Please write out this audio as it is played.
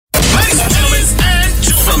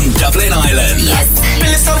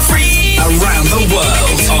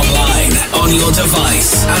your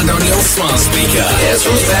device and on your smart speaker. Guess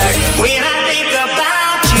who's back? When I think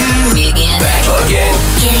about you again. Back again.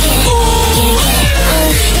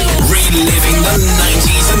 Reliving the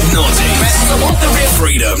 90s and noughties.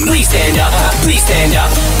 Freedom. Please stand up. Please stand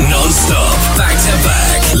up. Non-stop. Back to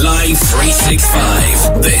back. Live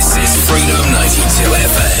 365. This is Freedom 92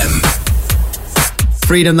 FM.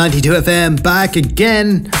 Freedom 92 FM back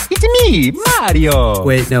again. It's me, Mario.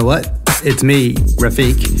 Wait, no, what? It's me,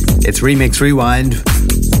 Rafiq. It's Remix Rewind.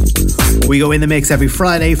 We go in the mix every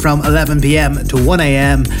Friday from 11 p.m. to 1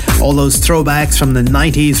 a.m. All those throwbacks from the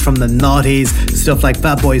 90s, from the noughties, stuff like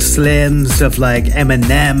Fatboy Slim, stuff like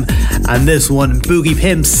Eminem, and this one, Boogie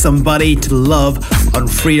Pimps, Somebody to Love on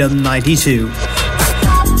Freedom 92.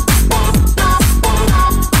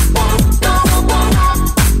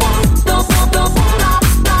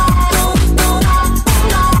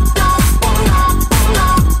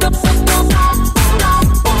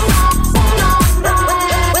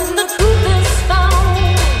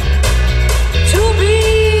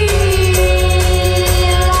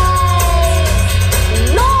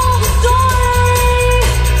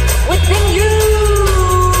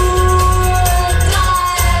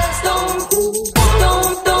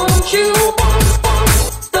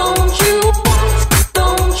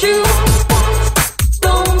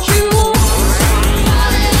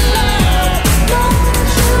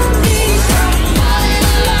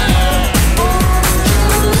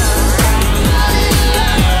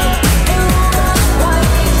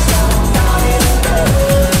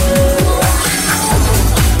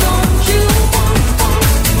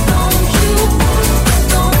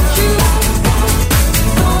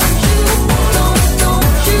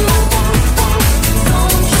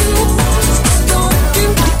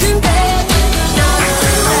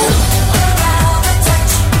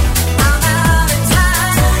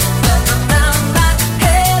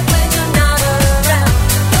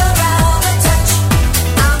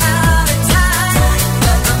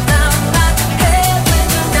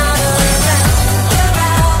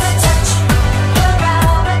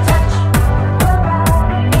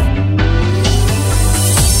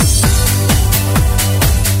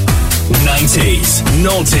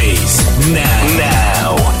 Noughties.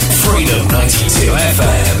 Now. Freedom 92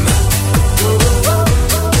 FM.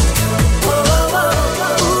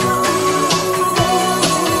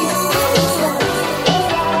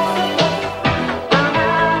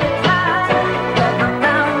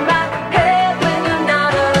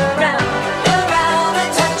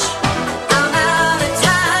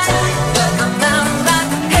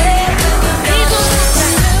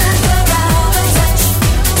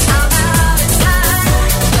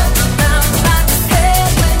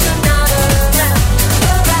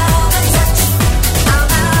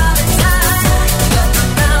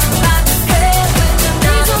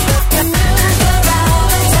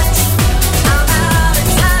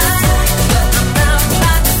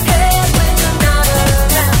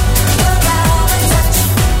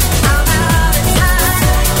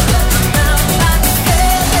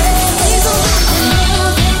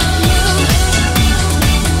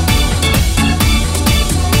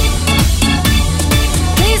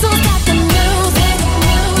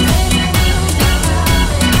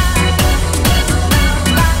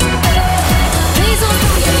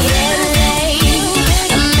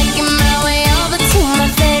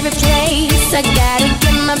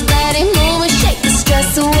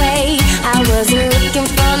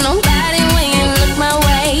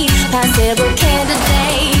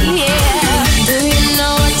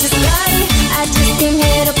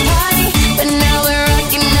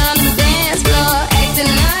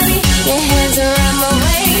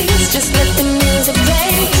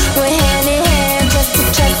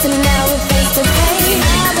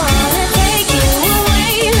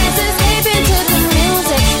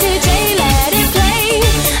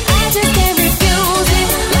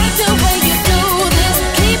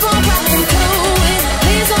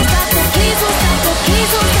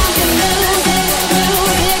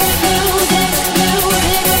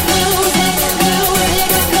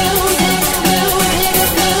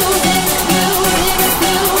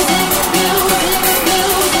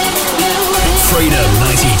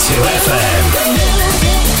 92 FM.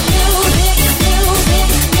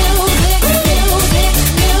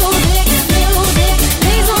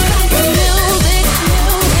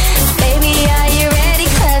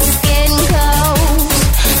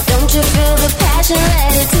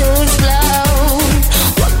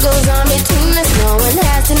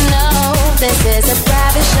 This is a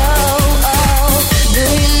private show. Oh, do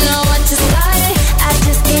you know what just started? I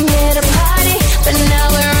just came here to party, but now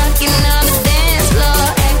we're rocking on the dance floor,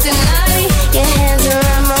 acting naughty.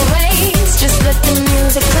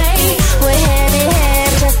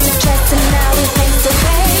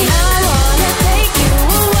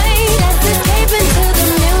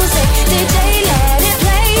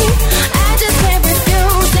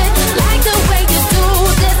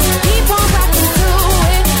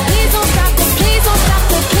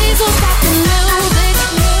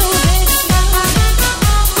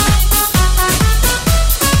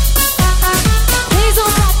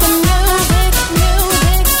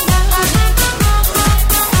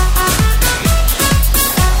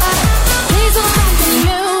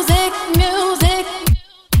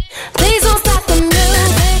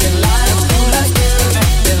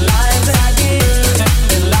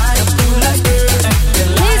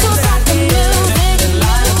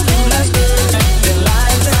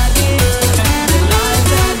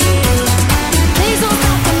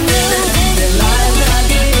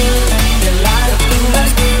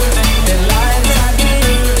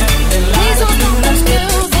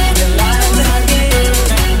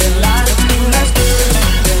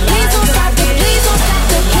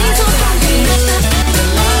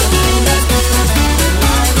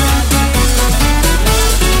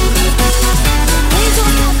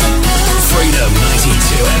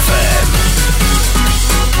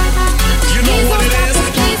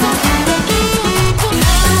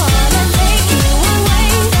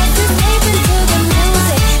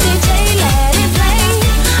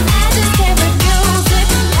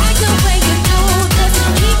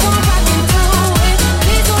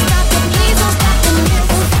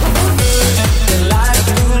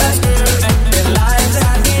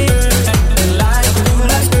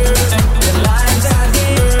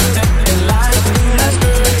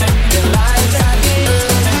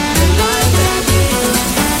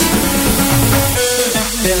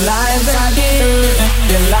 lies I give,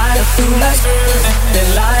 they lie to fool us. The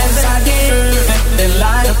lies I give, they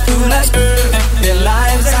lie to fool us. The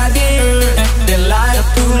lies I give, they lie to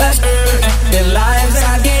fool us. The lies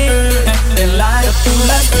I give, they lie to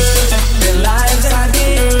fool us. The lies I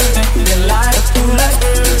give, they lie to fool us.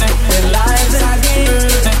 The lies I give,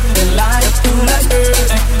 they lie to fool us.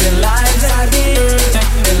 The lies I give,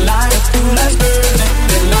 they lie to fool us.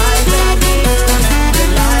 The lies I give, the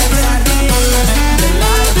lies I give, they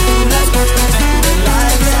lie to fool us. The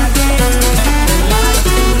lies I give, they lie to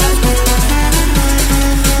fool us.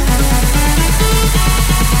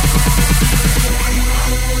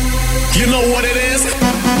 You know what it is?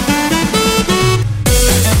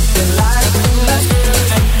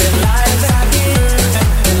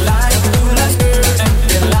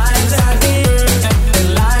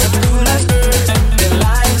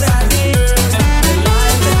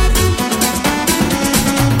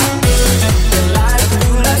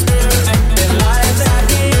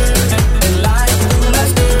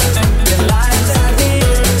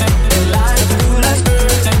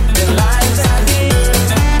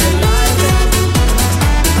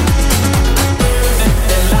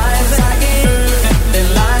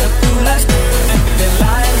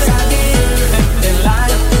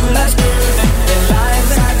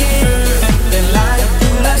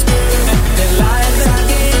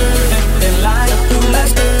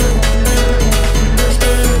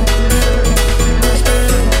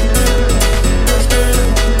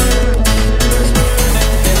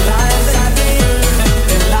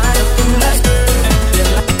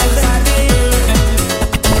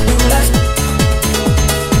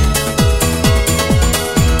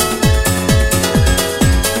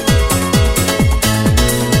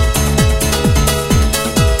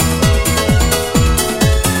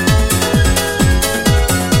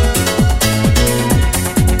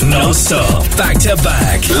 Non-stop,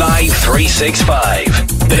 back-to-back, live 365.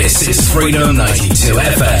 This is Freedom 92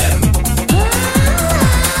 FM.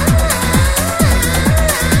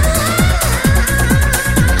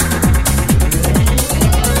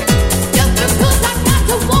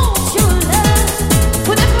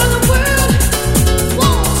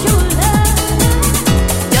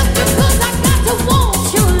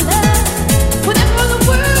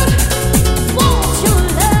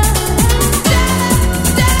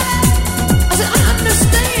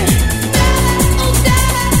 Understand, oh,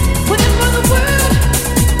 Dad, whatever the world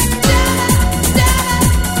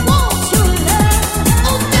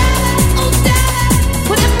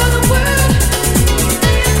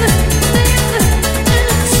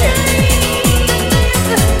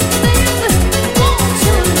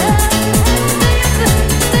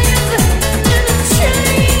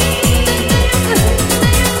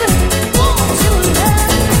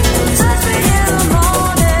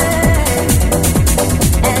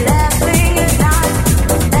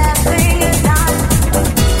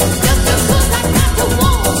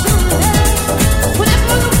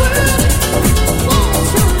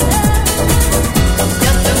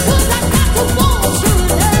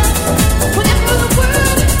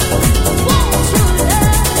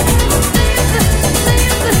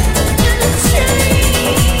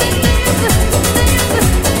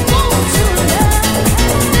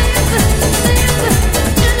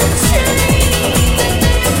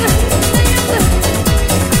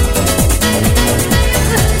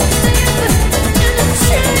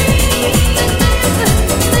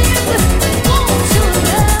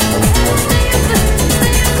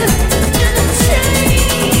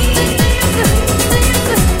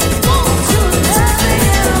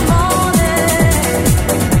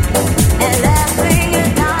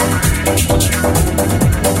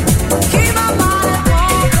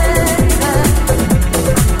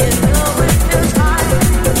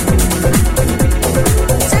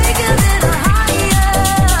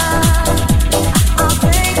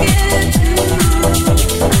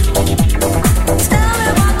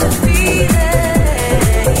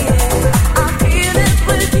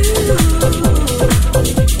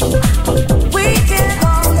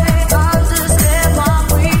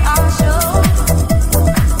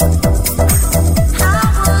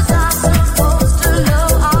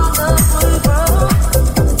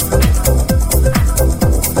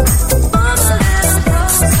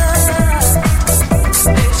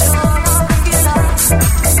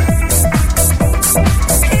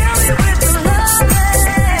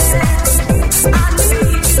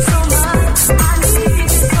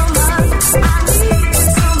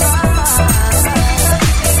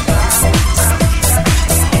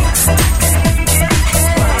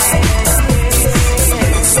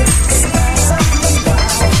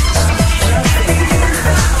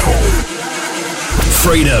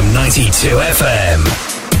Freedom 92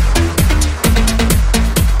 FM.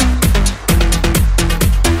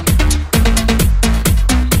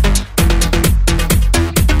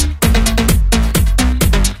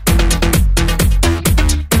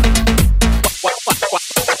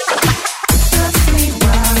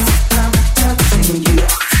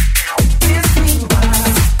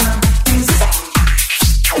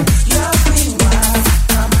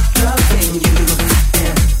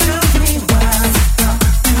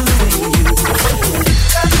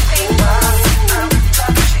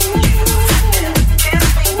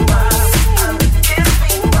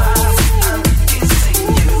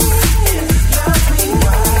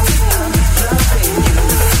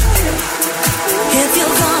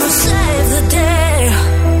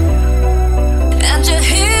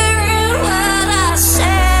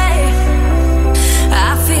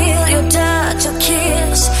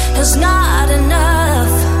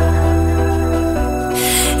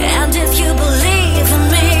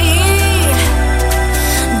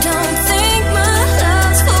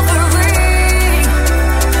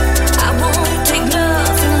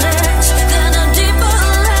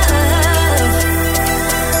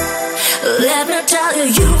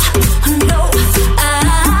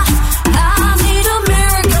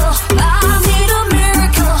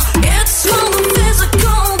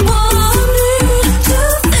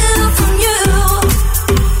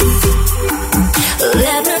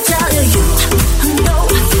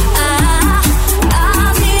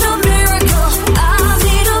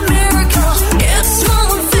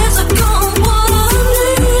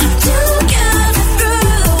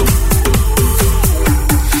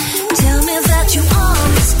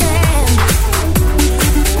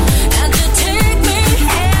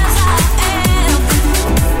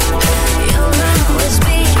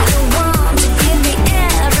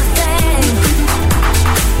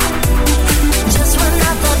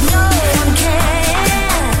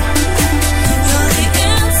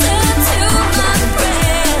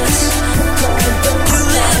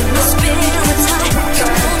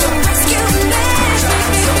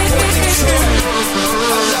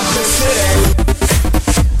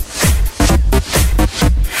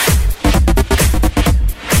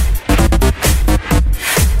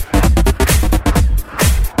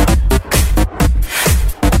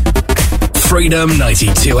 Freedom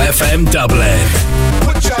 92 FM Dublin.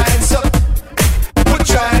 Put your hands up. Put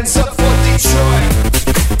your hands up for Detroit.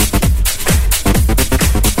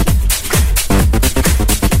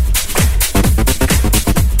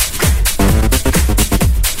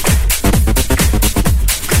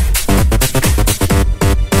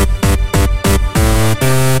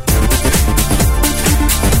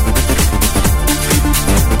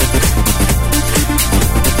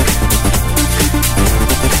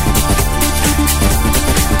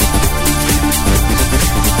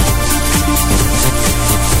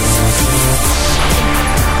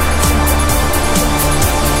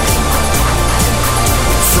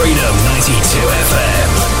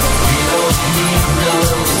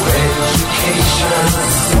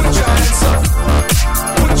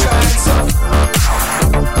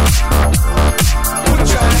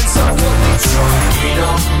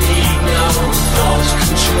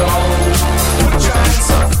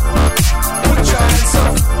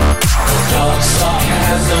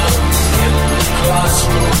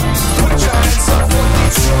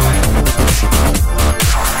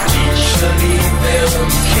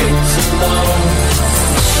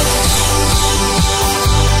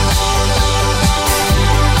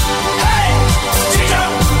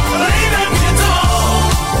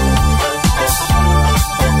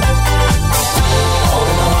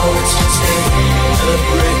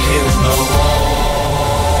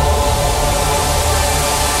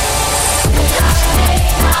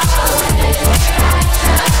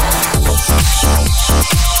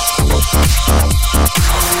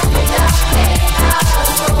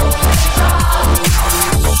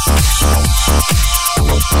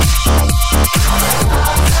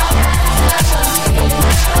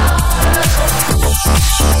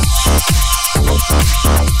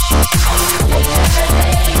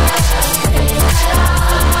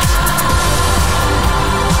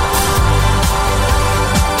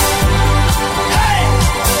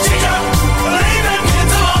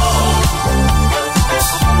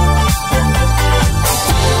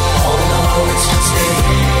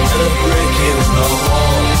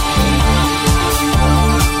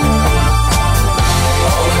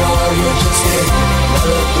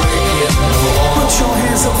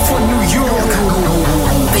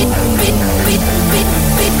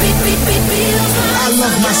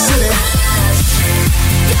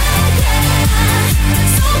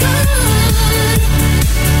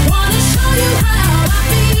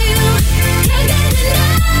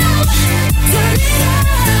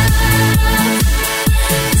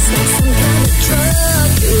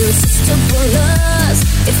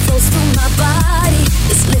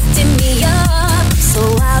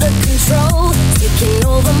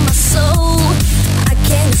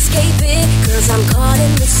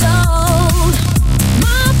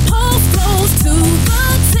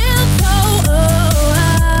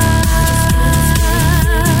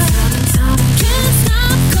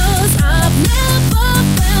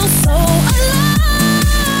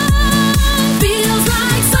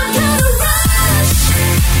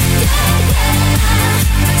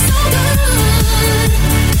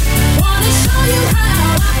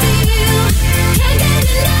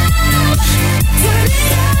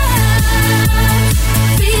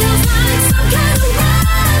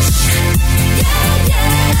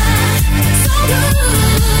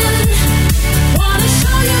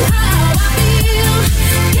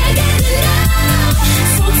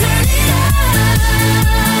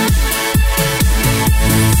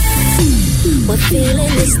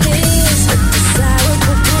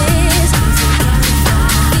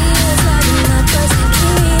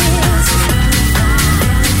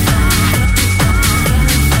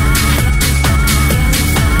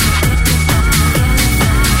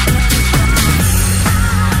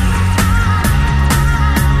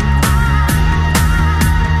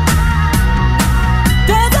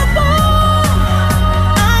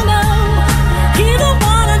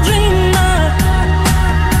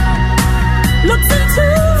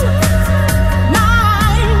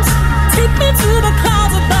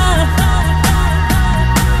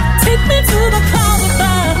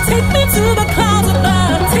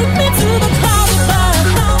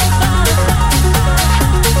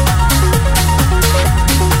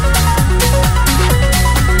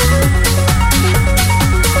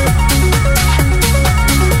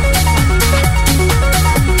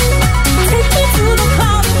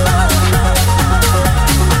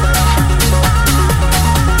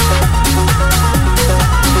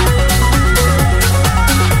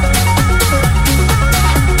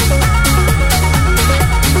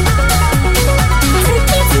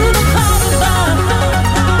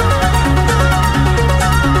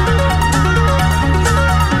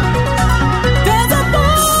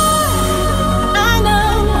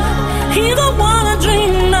 He's the one a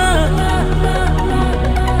dreamer.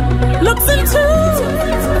 Looks into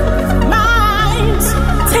minds.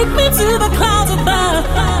 Take me to the clouds above.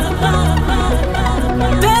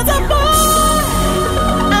 There's a boy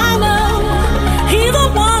I know. He's the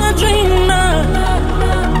one a dreamer.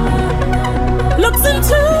 Looks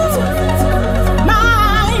into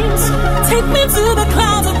minds. Take me to the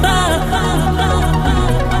clouds above.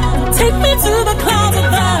 Take me to the clouds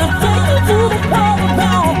above. Take me to the clouds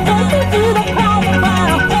above. Take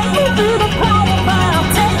me to the clouds above.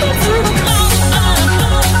 Take me to the clouds above. Take me to the clouds above.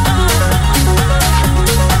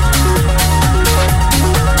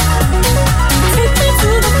 Take me to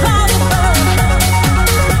the clouds above.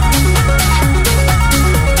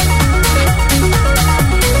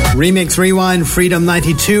 Remix Rewind, Freedom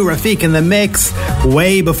 92, Rafiq in the mix.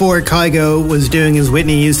 Way before Kygo was doing his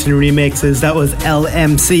Whitney Houston remixes. That was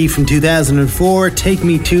LMC from 2004, Take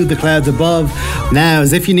Me to the Clouds Above. Now,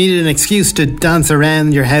 as if you needed an excuse to dance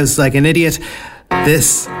around your house like an idiot,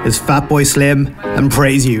 this is Fatboy Slim and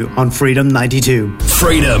Praise You on Freedom 92.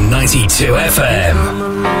 Freedom 92 FM.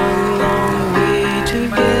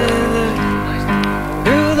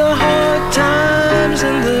 Through the hard times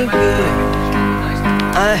and the good,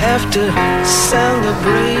 I have to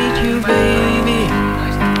celebrate you, baby.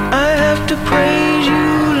 I have to praise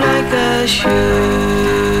you like I should.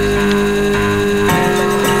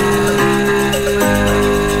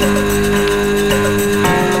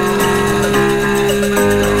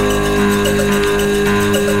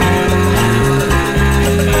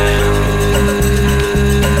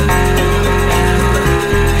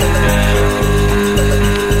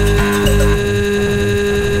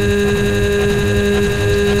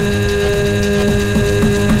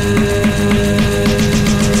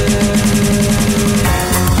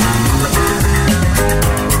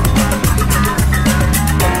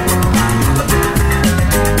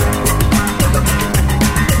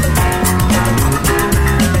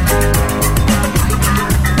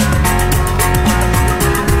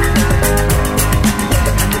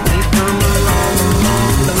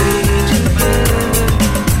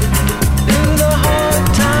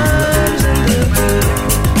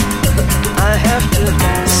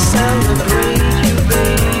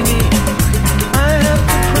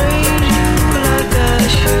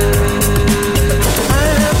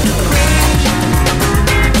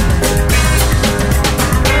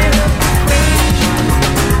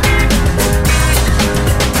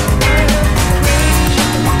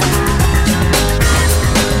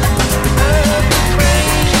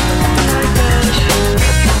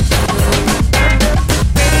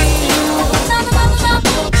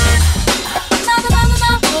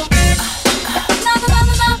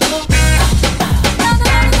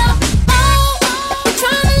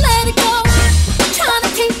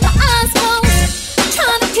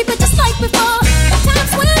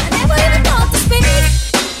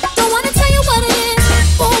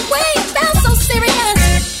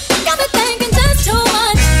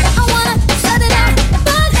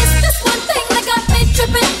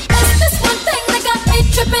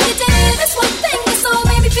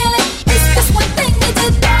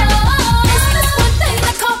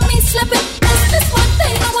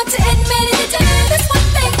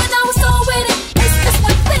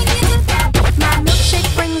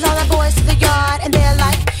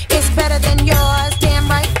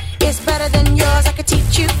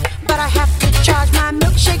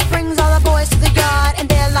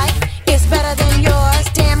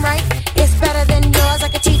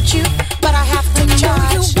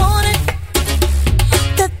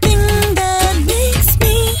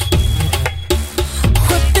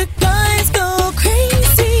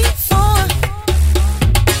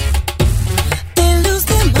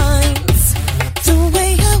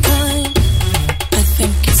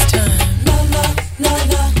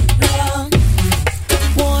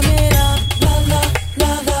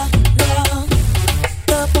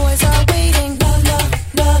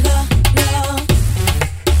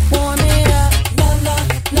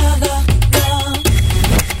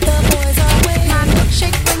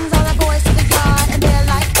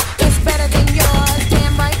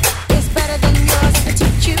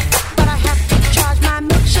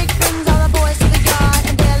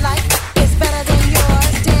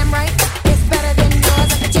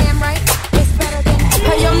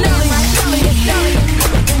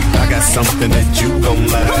 something that you don't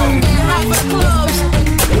like.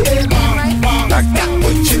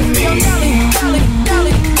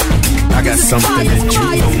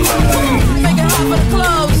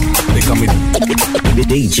 They call me the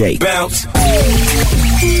DJ. Bounce.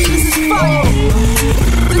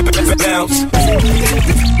 Bounce.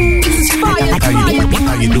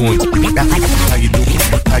 you doing?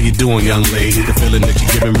 How you doing, young lady? The feeling that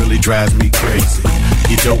you're giving really drives me crazy.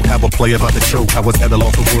 You don't have a play about the choke. I was at a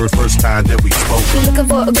loss of words first time that we spoke. You're looking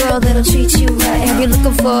for a girl that'll treat you right. You're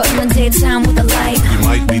looking for in the daytime with the light. You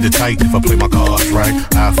might be the type if I play my cards right.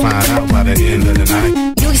 I'll find out by the end of the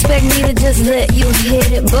night. You expect me to just let you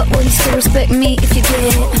hit it, but will you still respect me if you get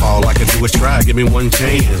it? All I can do is try, give me one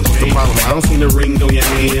chance. What's the problem? I don't see the ring on your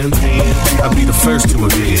hand. I'll be the first to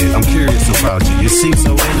admit I'm curious about you. You seem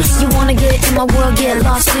so innocent. You wanna get in my world, get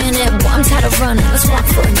lost in it. Boy, I'm tired of running. Let's rock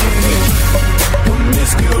for a minute.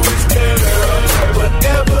 Promiscuous girl,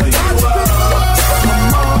 whatever you are,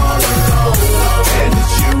 I'm all alone, and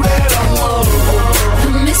it's you that I want.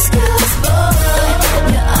 Promiscuous boy,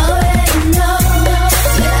 you already know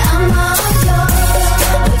that I'm all yours.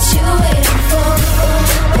 What you waiting for?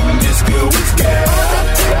 Promiscuous girl,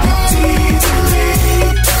 easily,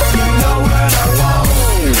 you know what I want,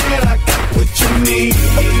 and I got what you need.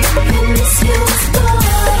 Promiscuous boy,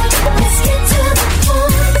 let's get to the point.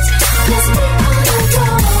 Let's be on the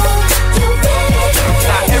road. You ready?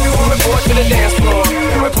 Now everyone report to the dance floor.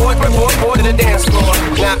 Report to the dance floor.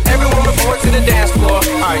 Now everyone report to the dance floor.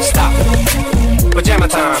 Alright, stop. Pajama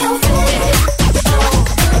time.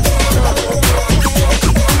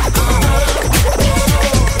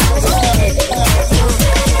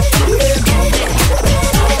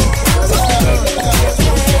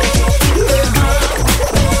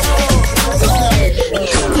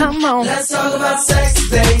 Come on. Let's talk about sex,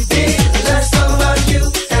 baby. Let's talk about you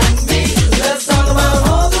and me. Let's talk about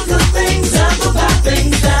all the good things and the bad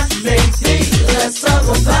things that make me. Let's talk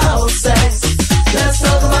about sex. Let's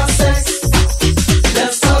talk about sex.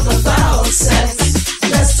 Let's talk about sex.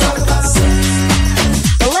 Let's talk about sex.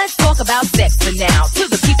 Well, let's talk about sex for now. To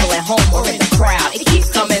the people at home or in the crowd, it keeps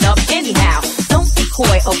coming up anyhow. Don't be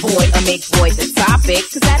coy, avoid, or make void the topic,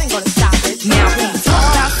 cause that ain't gonna stop it. Now we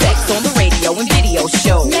talk about sex on the radio and video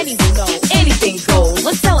shows. Anything goes.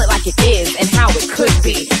 Let's tell it like it is and how it could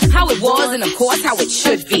be. How it was and of course how it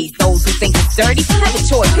should be. Those who think it's dirty have a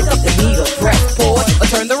choice. Pick up the needle, press pause, or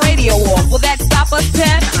turn the radio off. Will that stop us,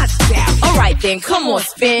 Pen? I doubt. Alright then, come on,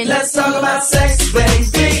 spin. Let's talk about sex,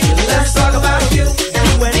 baby. Let's talk about you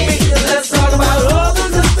and me. Let's talk about all the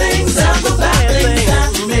good things and the bad things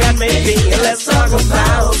that may be. Let's talk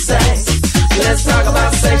about sex. Let's talk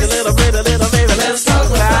about sex. A little baby. Let's talk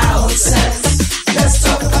about sex. Let's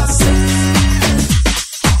talk about sex.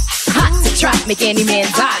 Hot to try, make any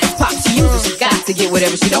man's eyes pop. She uses she got to get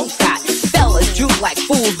whatever she don't got. Fellas droop like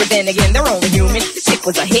fools, but then again, they're only human. The chick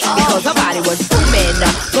was a hit because her body was booming.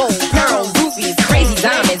 Gold, pearl, rubies, crazy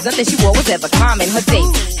diamonds. Nothing she wore was ever common. Her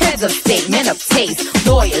dates, heads of state, men of taste,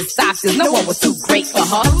 lawyers, doctors. No one was too great for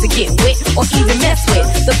her to get with or even mess with.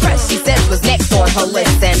 The press, she says, was next on her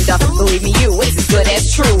list. And believe me, it's as good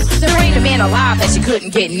as true. There ain't a man alive that she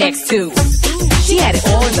couldn't get next to. She had it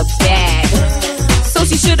all in the bag, so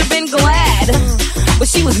she should have been glad. But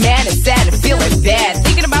she was mad and sad and feeling bad,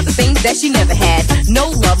 thinking about the things that she never had. No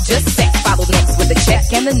love, just sex. Followed next with a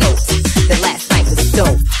check and the note that last night was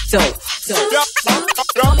dope.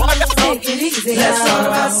 Take it easy. Let's talk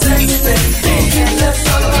about sex, baby. Let's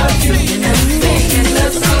talk about you and me.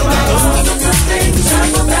 Let's talk about all the good things and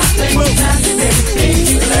the bad things that make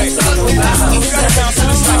me. Let's talk about sex.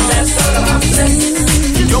 Let's talk about sex.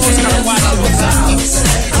 You always gotta watch it.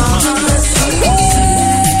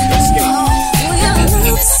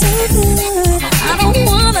 So good, I don't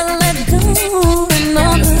wanna let go. No,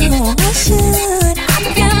 I should. I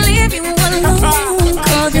can't leave you alone.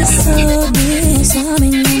 'Cause you're so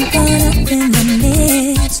disarming and caught up in the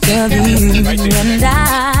midst of you and I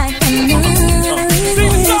cannot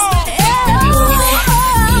resist.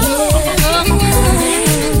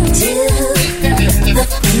 Do the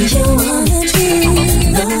things you wanna do,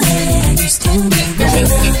 the way you still make me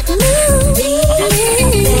love me.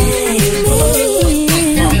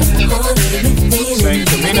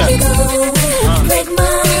 Break my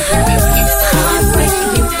heart, break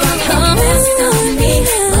you got the best of me,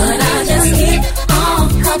 but I just keep on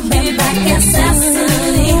coming back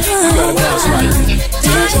incessantly.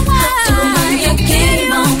 Did you have to run your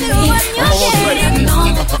game on me? I should know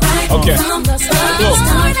right from the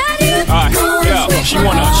start. Alright, she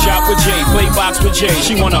wanna shop with Jay, play box with Jay.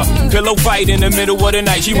 She wanna pillow fight in the middle of the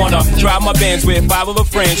night. She wanna drive my Benz with 5 of her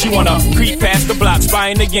friends. She wanna creep past the block,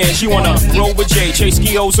 spying again. She wanna roll with Jay, chase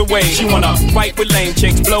skios away. She wanna fight with lame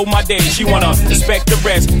chicks, blow my day. She wanna respect the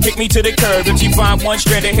rest, kick me to the curb. If she find one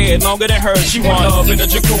strand of hair longer than hers, she want love in the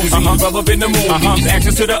jacuzzi, love up in the movies,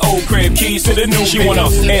 access to the old crib, keys to the new. She wanna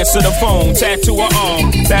answer the phone, tattoo her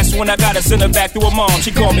arm. That's when I gotta send her back to her mom.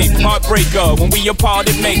 She call me heartbreaker. When we apart,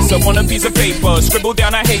 it makes her want a piece of paper. scribble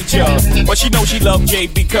down I hate ya. But she know she love Jay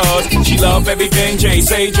because she love everything Jay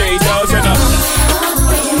say Jay does. And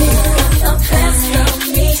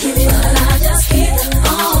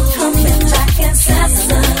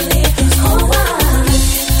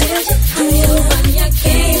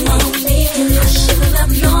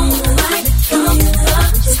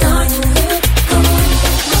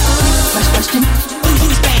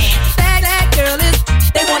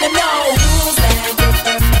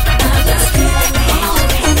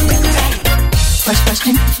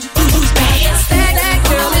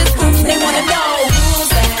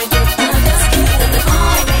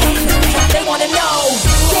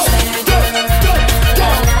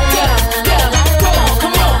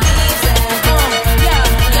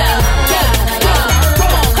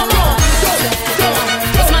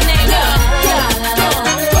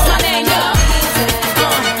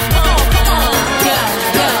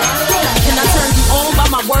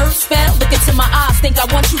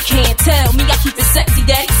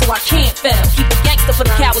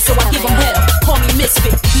so I give them hell. Call me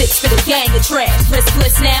misfit, lips for the gang of trash.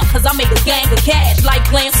 Riskless now, cause I made a gang of cash. Like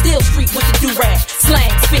glam, still street with the do-rag. Slang,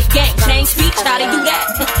 spit, gang, change speech, how they do that?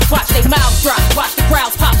 Watch they mouths drop, watch the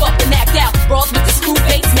crowds pop up and act out. Brawls with the screw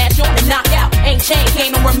face, smash on and knock out. Ain't chain,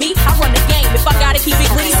 game over me, I run the game. If I gotta keep it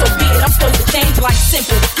green, so be it. I'm supposed to change like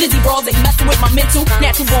simple. Dizzy brawls, they messing with my mental.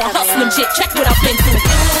 Natural born hustling shit, check what I've been through.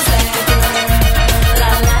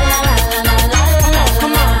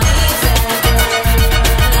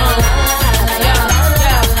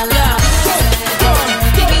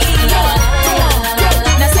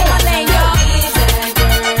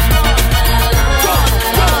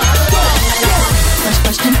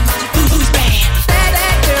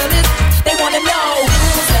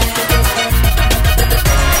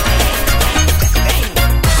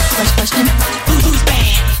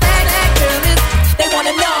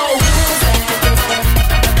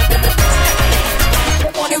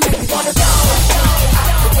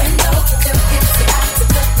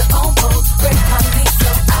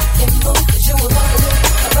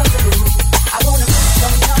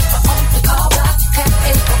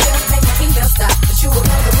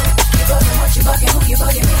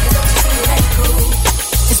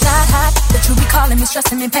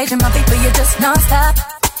 Stressing me, paging my people, you're just non-stop.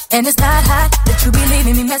 And it's not hot that you be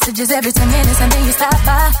leaving me messages every 10 minutes and then you stop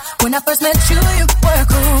by. When I first met you, you were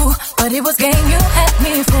cool, but it was game, you had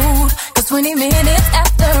me fooled. Cause 20 minutes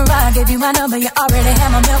after I gave you my number, you already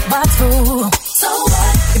had my mailbox full. So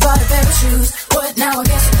what? You bought a pair of shoes, what now? I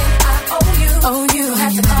guess you think I owe you. Oh, you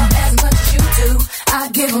have to call as much as you do. I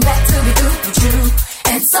give them back to be through with you.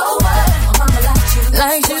 And so what? My mama liked you.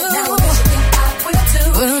 Like you. Now I guess you think I will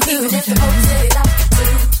too. Even if the folks say they like you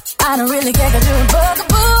too. I don't really care cause you're a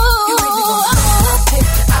bugaboo. You really want to take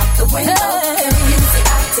it out the window. Hey. And you say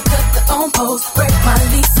I to cut the phone post. Break my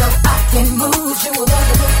lease so I can move. You a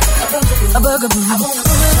bugaboo, a bugaboo, a bugaboo. I wanna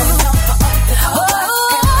put your number on the call.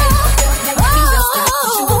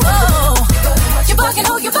 You're bugging,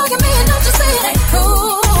 oh, you're bugging me and don't you say it ain't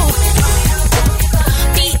cool.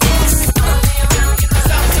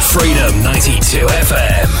 Freedom 92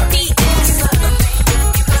 FM.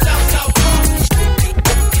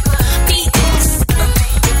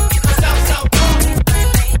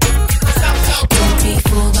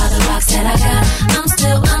 That I got.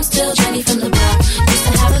 I'm still Jenny from the block. Used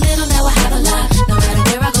to have a little, now I have a lot. No matter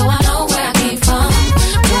where I go, I know where I came from.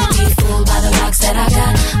 Don't be fooled by the rocks that I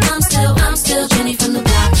got. I'm still Jenny from the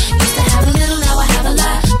block. Used to have a little, now I have a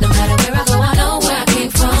lot. No matter where I go, I know where I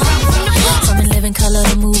came from. From the living color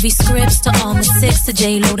to movie scripts to all my six to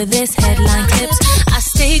J-Lo to this headline clips. I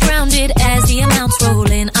stay grounded as the amounts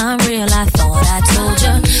roll in. I'm real, I thought I told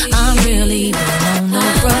ya. I'm really on no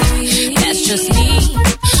road. That's just me.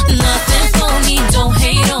 Nothing for me, don't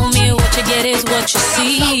hate on me. What you get is what you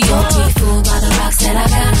see. Don't be fooled by the rocks that I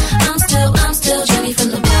got. I'm still Jenny from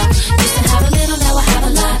the block. Used to have a little, now I have a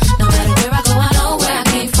lot. No matter where I go, I know where I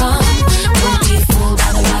came from. Don't be fooled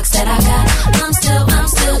by the rocks that I got. I'm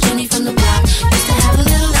still Jenny from the block. Used to have a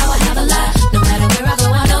little, now I have a lot. No matter where I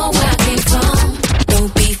go, I know where I came from.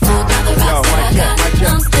 Don't be fooled by the rocks that I got.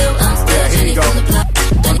 I'm still Jenny from the block.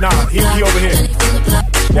 Nah, he over here.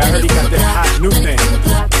 Yeah, I heard he got that hot new thing.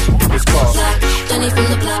 It's called Jenny from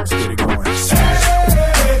the block. Let's get it going.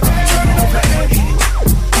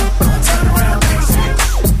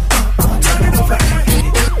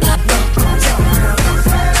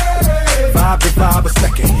 Vibe a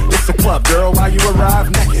second. It's a club, girl, while you arrive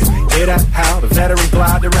naked. Hear that? How the veteran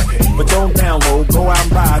glide the record. But don't download, go out and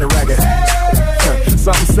buy the record.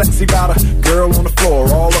 Something sexy, got a girl on the floor,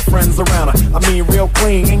 all her friends around her. I mean, real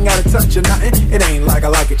clean, ain't gotta touch or nothing. It ain't like I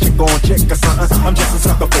like a chick on chick or something. I'm just a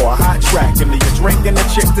sucker for a hot track. Give me a drink and a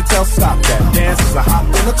chick to tell stop that. Dance is a hop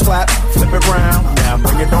and a clap, flip it round. Now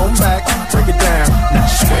bring it on back, break it down. Now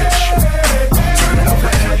switch. Turn it over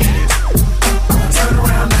and hit it. Turn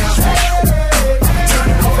around now. Switch. Turn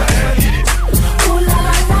it over and hit it. Ooh la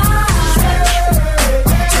la la. Switch.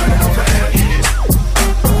 Turn it over and hit it.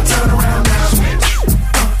 Turn around now. Switch.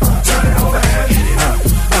 Turn it over and hit it.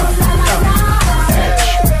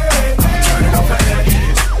 Turn it over and hit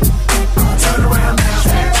it. Turn around now.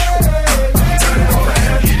 Switch. Turn it over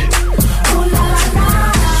and hit it. Ooh la la la.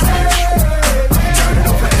 Switch. Turn it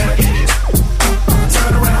over and hit it.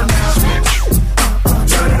 Turn around now. Switch.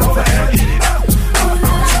 Turn it over and hit it.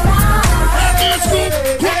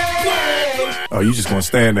 Oh, you just gonna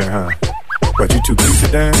stand there, huh? But you too cute to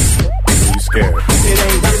dance? You scared? It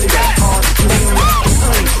ain't really that hard to do. I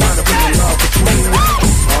ain't trying to be in love with you.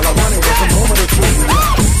 All I wanted was a moment or two.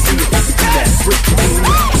 See if you can do that switch to me.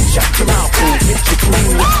 Shut your mouth, fool, get your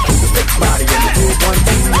clean. The fix body and the good one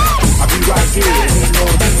too. I'll be right here, ain't no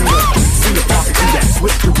need. See if I can do that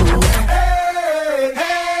switch to me.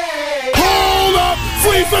 Hold up,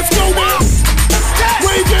 freeze, let's go now.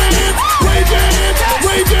 Wave your hands, wave your hands,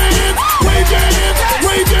 wave your hands, wave your hands,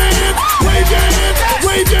 wave your hands, wave your hands,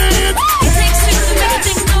 wave your hands. It takes two to make a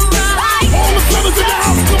thing go right. All the fellas in the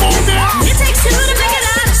house, come on now. It takes two to make it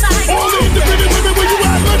out of sight. All the independent women, where you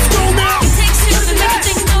at? Let's go now. It takes two to make a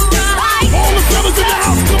thing go right. All the fellas in the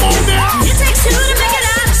house, come on now. It takes two to make it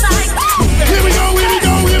out of sight. Here we go, here we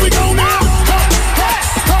go, here we go now.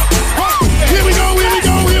 Here we go, here we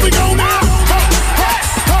go, here we go now.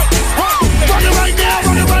 Rock it right now,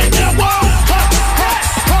 rock it right now. Whoa.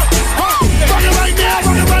 Rock it right now,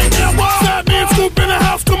 rock it right now. Whoa. Fat man Scoop in the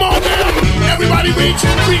house, come on now. Everybody reach to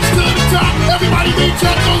the top. Everybody reach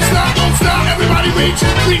up, don't stop, don't stop. Everybody reach to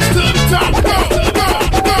the top. Go, go, go,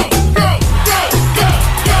 go, go, go,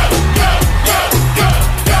 go, go, go, go,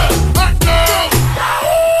 go. Hot girls,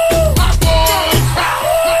 hot boys,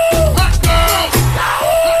 hot girls,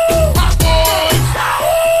 hot boys.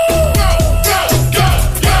 Go, go, go,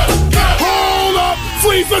 go, go. Hold up,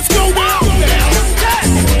 freeze, let's go now.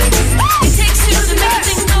 It takes two to make a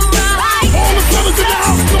thing go right. All the fellas in the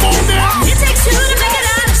house, come on now. It takes two to make it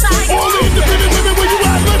out of sight. All the independent women, where you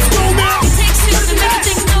at? Let's go now. It takes two to make a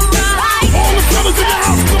thing go right. All the fellas in the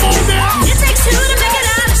house, come on now. It takes two to make it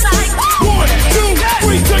out of sight. 1, 2,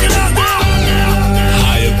 3, check it out now.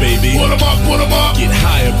 Higher, baby. Put 'em up, put 'em up. Get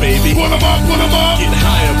higher, baby. Put 'em up, put 'em up. Get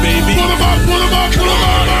higher, baby. Put 'em up, put 'em up, put 'em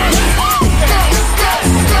up. Go, go, go, go,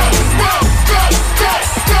 go, go, go.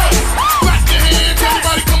 Clap your hands,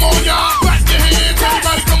 everybody, come on, y'all. Clap your hands,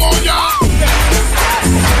 everybody, come on, y'all.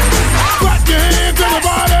 Clap your hands,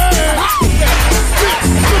 everybody.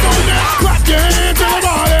 Come on now, clap your hands,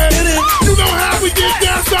 everybody. You know how we get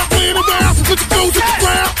down, stop playing around. So put your toes to the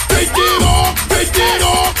ground. Take it off, take it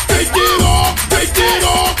off, take it off, take it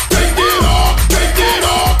off, take it off, take it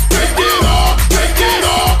off, take it off, take it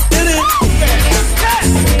off.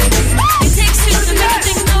 It takes two to make a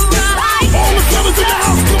thing go right. All the fellas in the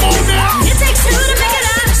house, come on now. It takes two to make it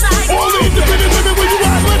out of sight. All the independent women, where you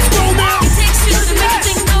at? Let's go now. It takes two to make a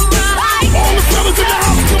thing go right. All the fellas in the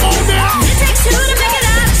house, come on now. It takes two to make it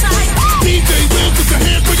out of sight. DJ Will, put your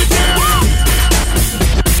hands, bring it down.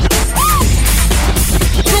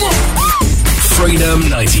 Come on. Freedom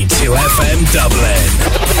 92 FM Dublin.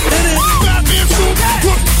 Batman Scoop,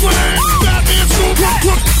 hook slam. Batman Scoop,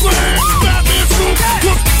 hook slam. Batman Scoop,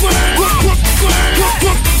 hook slam. Hook slam,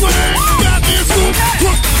 hook slam. Batman Scoop,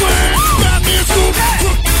 hook slam. Batman Scoop, hook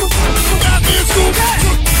slam. Batman Scoop,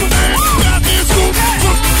 hook slam. Batman Scoop,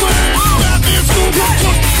 hook slam. Batman Scoop,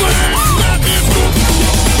 hook slam. Batman Scoop.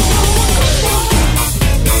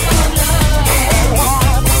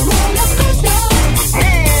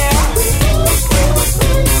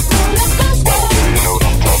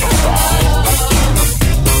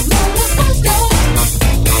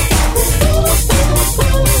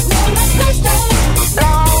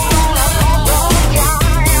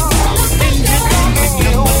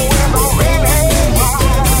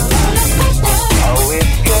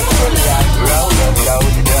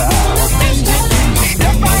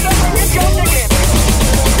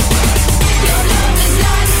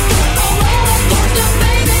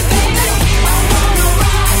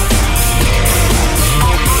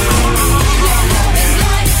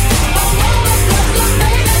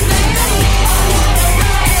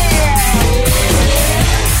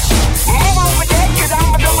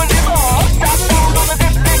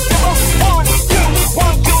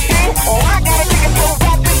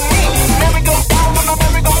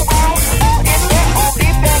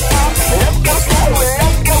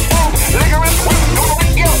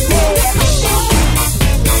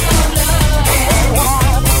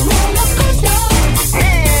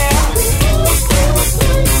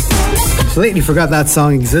 completely forgot that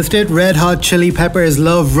song existed. Red Hot Chili Peppers'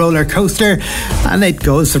 Love Roller Coaster, and it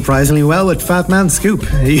goes surprisingly well with Fat Man Scoop.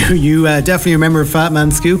 You definitely remember Fat Man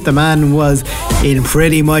Scoop. The man was in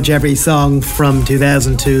pretty much every song from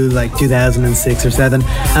 2002, like 2006 or 7,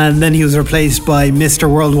 and then he was replaced by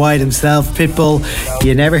Mr. Worldwide himself, Pitbull.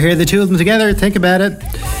 You never hear the two of them together, think about it.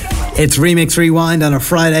 It's Remix Rewind on a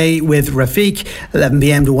Friday with Rafiq,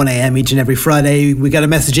 11pm to 1am each and every Friday. We got a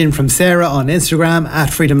message in from Sarah on Instagram, at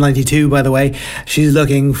Freedom92, by the way. She's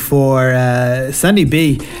looking for Sandy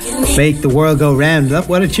B, Make the World Go Round. Oh,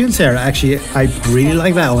 what a tune, Sarah. Actually, I really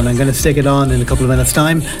like that one. I'm going to stick it on in a couple of minutes'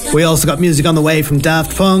 time. We also got music on the way from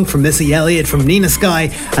Daft Punk, from Missy Elliott, from Nina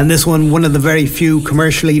Sky, and this one of the very few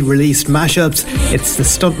commercially released mashups. It's the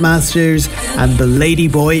Stuntmasters and The Lady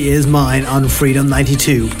Boy Is Mine on Freedom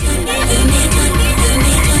 92.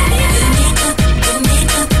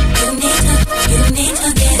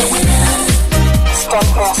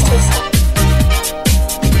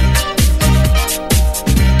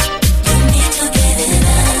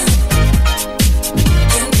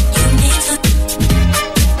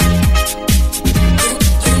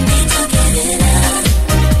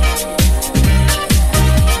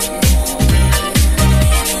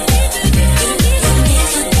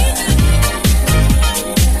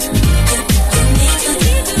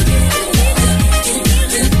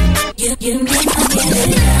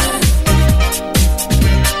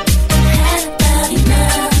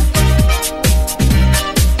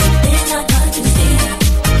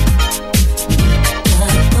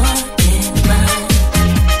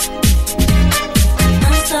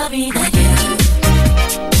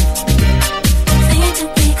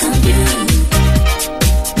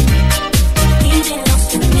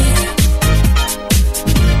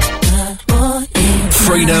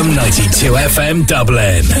 Freedom 92 FM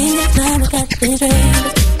Dublin.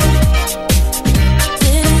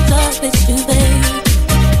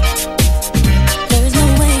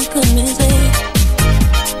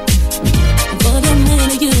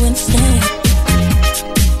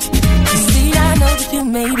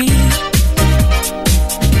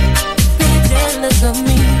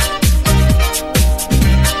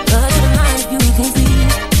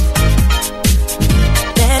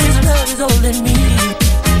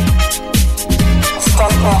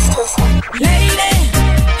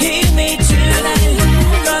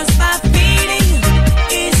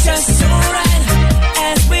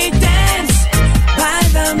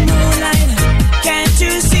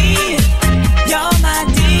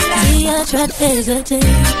 Hesitate. I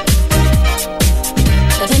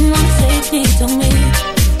didn't want to say please to me.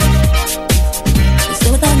 You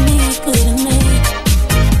said without me you couldn't make.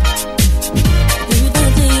 Through the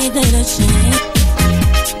day that I shine,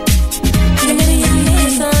 maybe you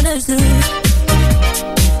misunderstood.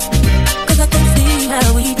 'Cause I can see how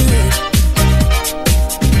we do it.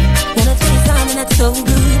 Wanna taste something that's so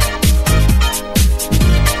good.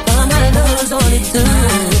 All my love's all it took.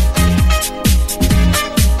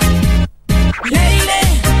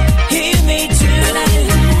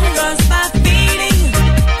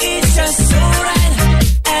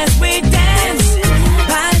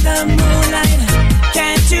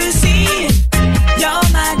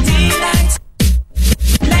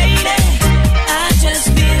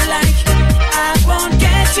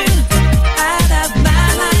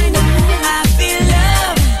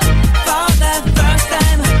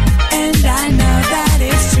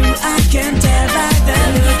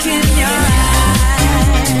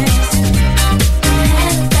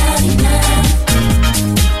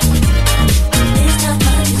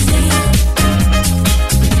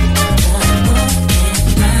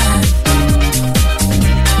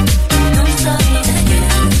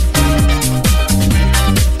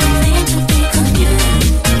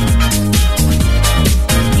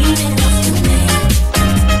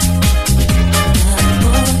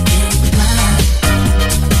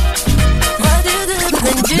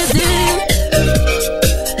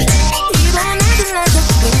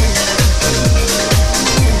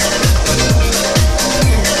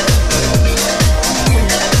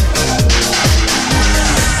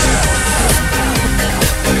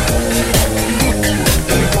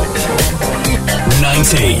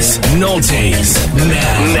 Noughties.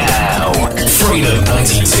 Now. Freedom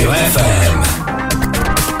 92 FM.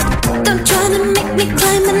 Don't try to make me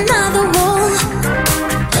climb another wall.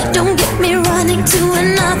 Don't get me running to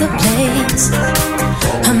another place.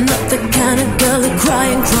 I'm not the kind of girl who cry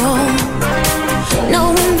and crawl. No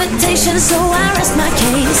invitation, so I rest my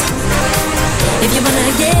case. If you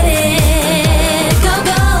wanna get it, go,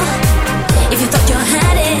 go. If you thought you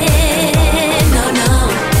had it, no, no.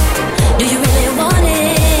 Do you really want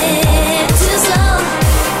it? Too slow.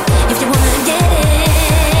 If you wanna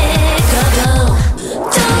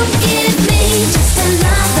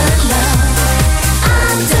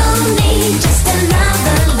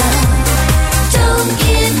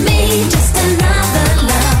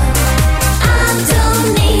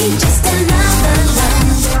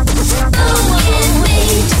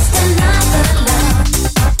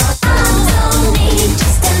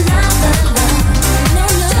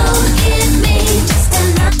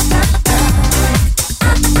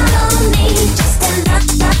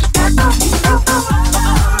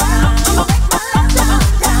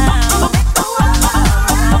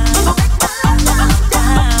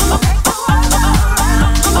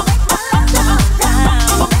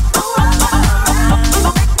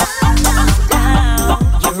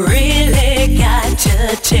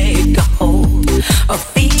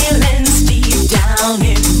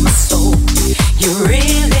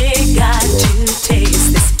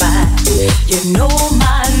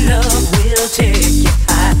my love will take you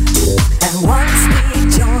high. And once we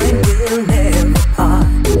join, we'll never part.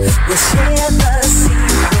 We'll share the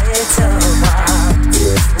secrets of our hearts.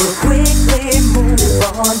 We'll quickly move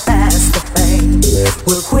on past the pain.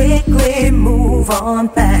 We'll quickly move on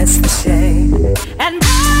past the shame. And boy,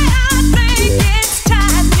 I think it's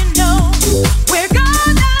time, you know, we're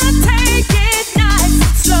gonna take it nice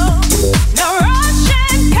and slow. No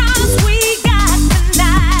rushing 'cause we got the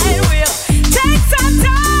night. We'll take some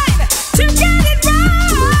time to get it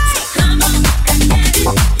right. Come on and get it.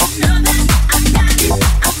 You know that I got it.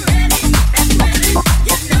 I'm ready and ready.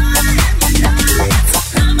 You know I am, you know I am. So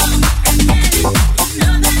come on and get it. You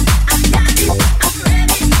know that I got it. I'm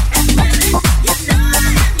ready and ready. You know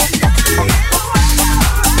I am, you know I am.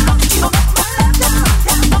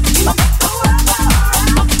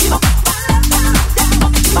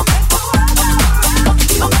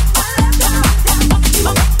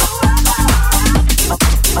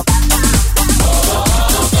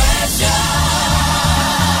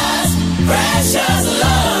 Precious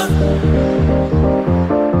love.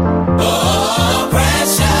 Oh,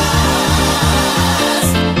 precious,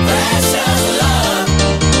 precious love.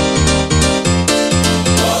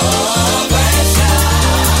 Oh, precious,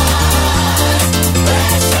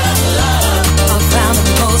 precious love. I found the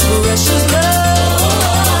most precious love.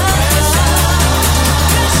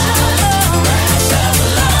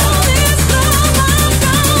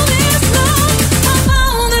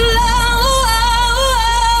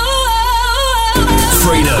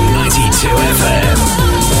 Freedom 92 FM.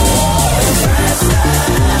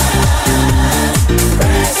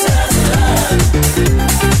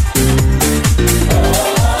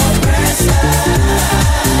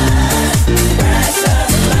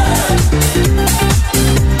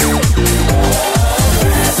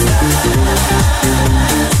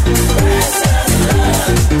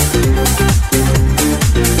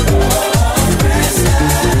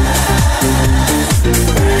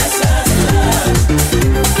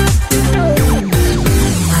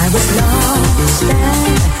 I was lost and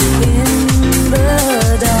in the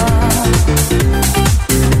dark,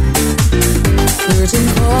 searching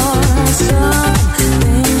for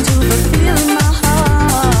something to fulfill my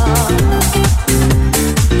heart.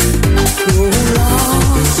 So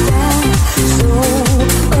lost and so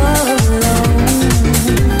alone,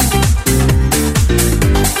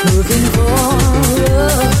 looking for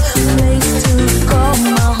a place to call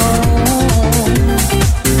my home.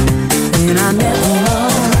 And I never know.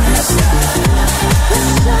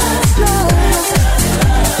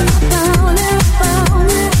 Found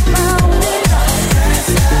it.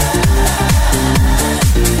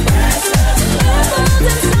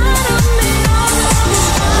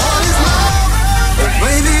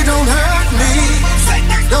 Baby, don't hurt me.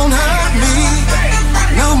 Don't hurt me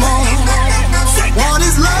no more. What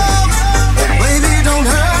is love? Baby, don't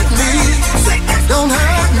hurt me. Don't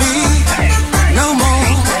hurt me no more.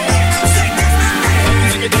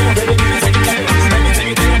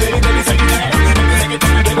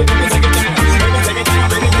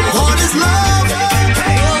 What is love?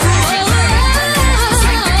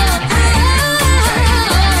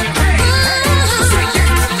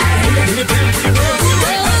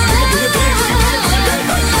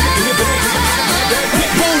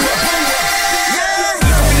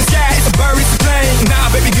 In the sky, it's a bird, it's a plane. Nah,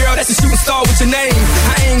 baby girl, that's a shooting star with your name.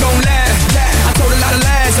 I ain't gon' lie. I told a lot of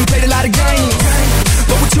lies and played a lot of games.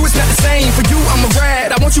 But with you, it's not the same. For you, I'm a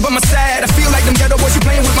rad. I want you by my side. I feel like them ghetto boys, you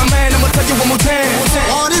playing with my mind. I'ma tell you one more time.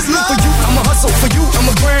 What is love? For you, I'm a hustle. For you, I'm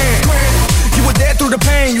a grind. You were there through the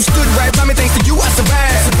pain. You stood right by me. Thanks to you, I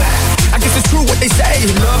survived. I guess it's true what they say.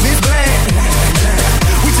 Love is blind.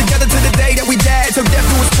 We together to the day that we died. Till death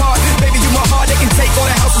do us part. Baby, you my heart. They can take all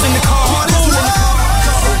the houses in the car. What is love?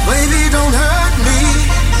 Baby, don't hurt me.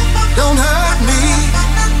 Don't hurt me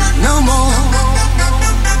no more.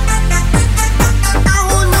 I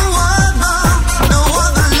want no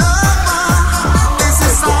other love. This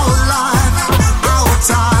is our life, our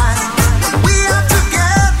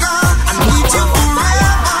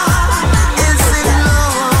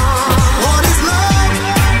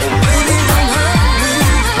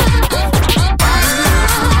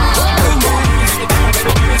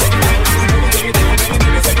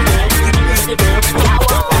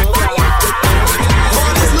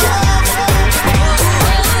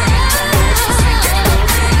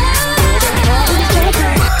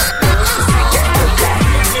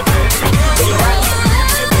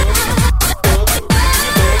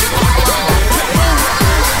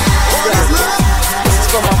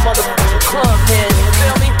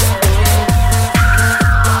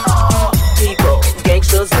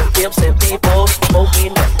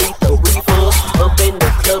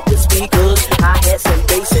up the speakers. Hi-hats and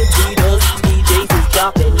bass and tweeters. DJs is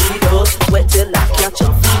dropping needles. Sweat till I catch a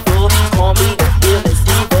fever. Call me the illest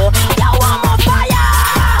diva. Yo, I'm on fire.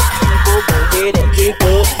 People go ahead and get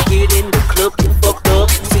up. Get in the club, get fucked up.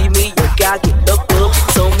 See me, you got get looked up.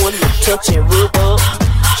 Someone you touch and rub up.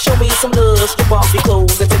 Show me some love, strip off your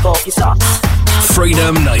clothes and take off your socks.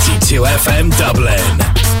 Freedom 92 FM Dublin.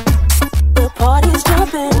 The party's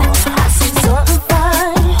jumping. I see something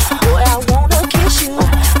fine. Boy, I wanna kiss you,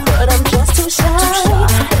 but I'm just too shy.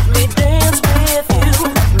 Let me dance with you.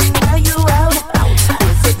 Let me wear you out.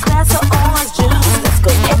 It's a glass of orange juice. Let's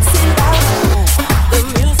go exit out. The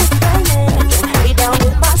music's playing way down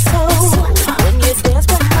in my soul. When you dance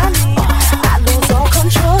behind me, I lose all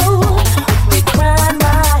control. Make me grind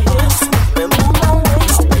my hips, make me move my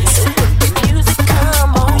waist. So when the music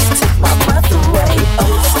come on, take my breath away. Oh,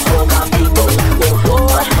 this is for my people. Oh,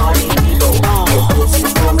 party people. This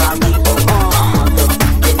is for my people. The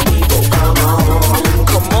fucking people. Come on,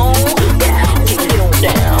 come on, get on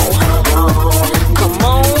down. Come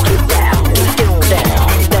on, get down, get on down.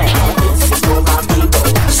 This is for my people.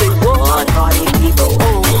 Say what? Party people.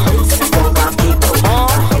 This is for my people.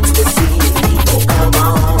 Ecstasy people.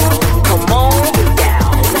 Come on, get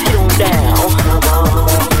down, get on down.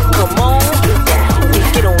 Come on, get down,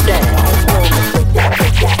 get on down.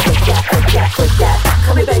 Click that.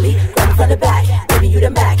 Come here, baby, grab it from the back. Baby, you the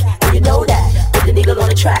Mac, and you know that. Put the needle on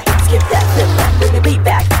the track. Skip that, flip that, bring the beat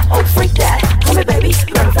back. Oh, freak that. Come here, baby,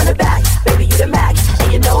 grab it from the back. Baby, you the Mac,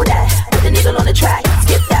 and you know that. Put the needle on the track.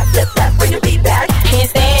 Skip that, flip that, bring the beat back. Can't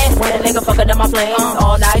stand when a nigga fucking up my plans.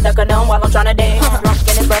 All night ducking them while I'm tryna dance. Drunk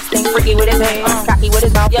in his busting, freaky with his hands. Cocky with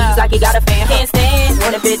his mouth, he's like he got a fan. Can't stand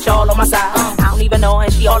when a bitch all on my side. I don't even know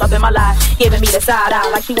and she all up in my life. Giving me the side eye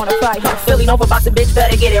like she wanna fight. Philly Nova box a bitch,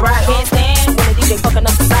 better get it right. Can't stand when a DJ fucking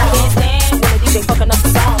up the song. Can't stand when a DJ fucking up the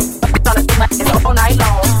song. Tryna see my ass all night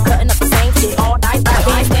long. Cutting up the same shit all night. I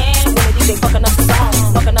can't stand when a DJ fucking up the song.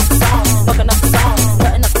 Fucking up the song, fucking up the song.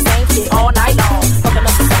 Cutting up the same shit all night long. Fucking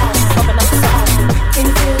up the song, fucking up the song. Can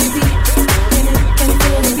you feel the beat? Can you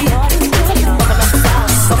feel the beat? Fucking up the song,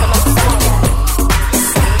 fucking up the song.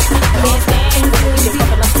 Can't stand when a DJ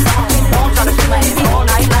fucking up the song. Don't tryna see my ass all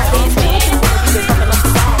night. I can't stand when a DJ fucking up the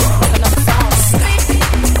song. Fucking up the song.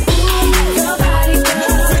 Your body,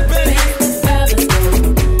 girl, makes me fabulous.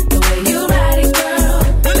 The way you ride it, girl,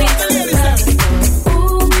 makes me fabulous.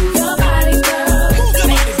 Ooh, your body, girl,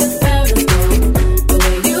 makes me fabulous. The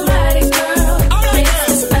way you ride it, girl, makes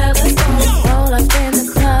me fabulous. All up in the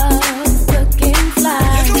club, looking fly.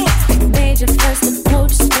 Made your first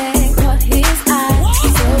approach, then caught his eye.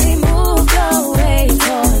 So he moved away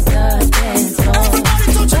towards the dance floor.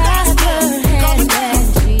 Grabbed her hand and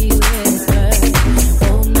she whispered,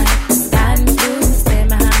 "Oh my, I'm through. Stand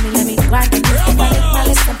behind me, let me grind you. If I lick my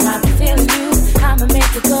lips, I'm probably feeling you. I'ma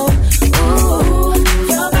make it go. Ooh,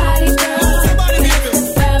 your body, girl, makes me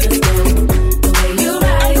fabulous. The way you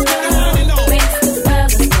ride it, girl, makes me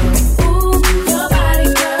fabulous. Ooh, your body,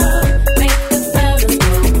 girl, makes me fabulous.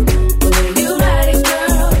 The way you ride it,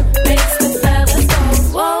 girl, makes me fabulous.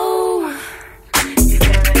 Whoa.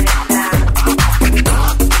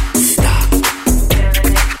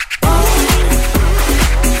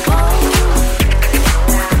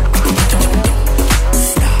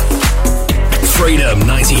 Freedom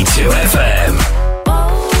 92 FM.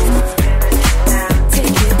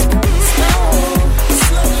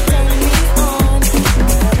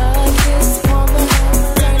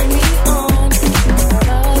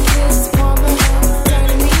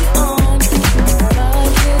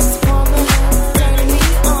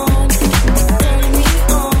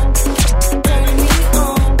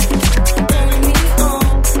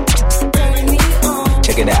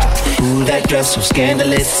 Check it out. Ooh, that dress so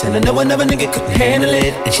scandalous, and I know another nigga couldn't handle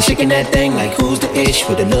it. And she shaking that thing like who's the ish,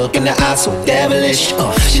 with a look in the eye so devilish.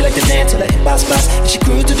 She like to dance till I hit my spots, and she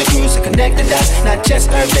cruised to the cruise and connect the dots. Not just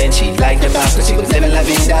urban, she liked the vibe, cause she was living la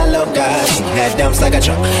vida loca. She had dumps like a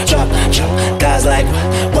drop. Guys like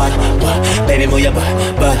what? Baby, move your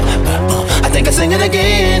butt. I think I sing it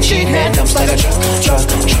again. She had dumps like a drop.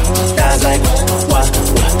 Guys like what?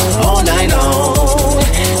 All night long.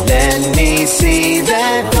 Let me see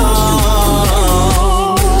that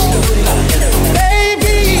ball.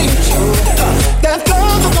 Baby, that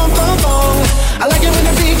thong. I like it when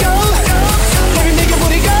the beat goes. Every nigga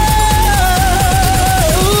booty go.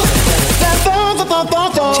 That thong.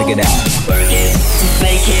 Check it out. Work it,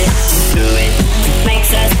 make it, do it,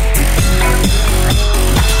 makes us.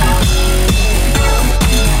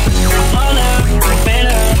 Harder,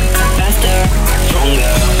 better, faster,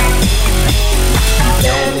 stronger.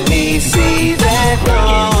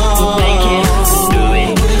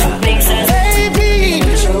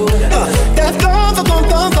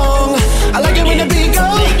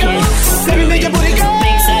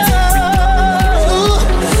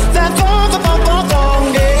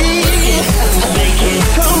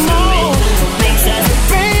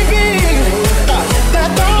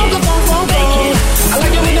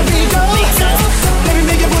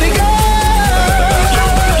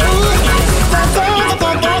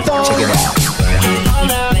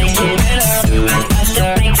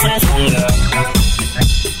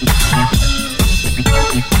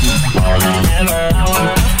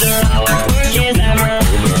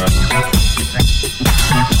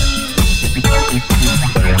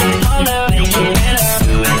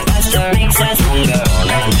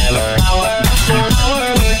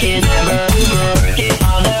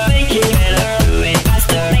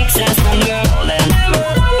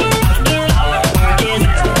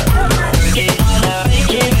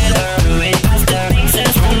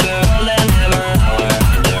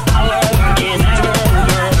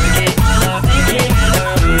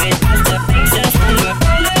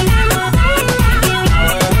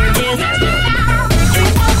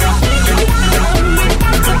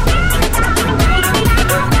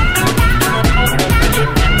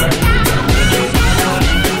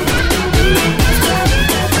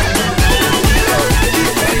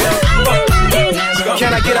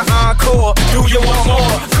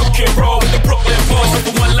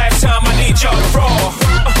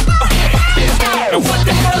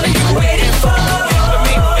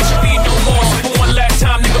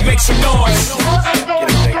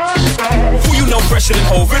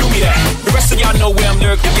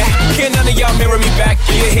 smile, mirror me back.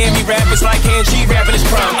 You hear me rap, it's like Angie rapping his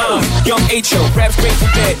prime. Young H.O., rap's Grateful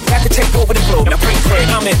Dead. Back to take over the globe. Now break bread.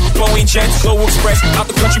 I'm in Boeing Jets, Global Express. Out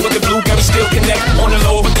the country, but the blueberries still connect. On the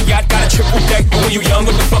low, but the yacht got a triple deck. But when you young,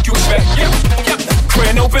 what the fuck you expect? Yep.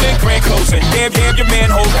 Grand opening, grand closing. Damn, your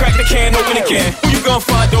manhole, crack the can, open again. Who you gonna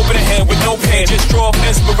find open a hand with no pen? Just draw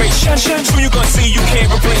inspiration. Who you gonna see you can't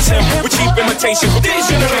replace him with cheap imitation for this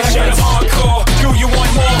generation. Hardcore, do you want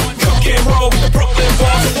more? Cook and roll with the Brooklyn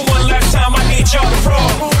Balls. For one last time, I need y'all to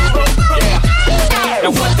roll. Yeah.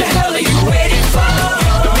 Now what the hell are you waiting for?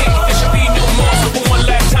 With me, there should be no more. So for one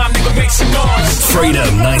last time, nigga, make some noise. Freedom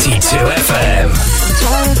 92 FM. I'm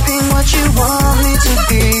tired of being what you want me to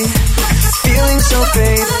be. Feeling so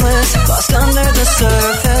faithless, lost under the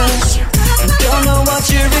surface. Don't know what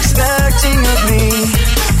you're expecting of me,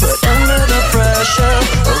 but under the pressure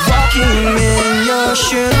of walking in your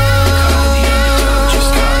shoes,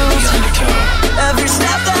 every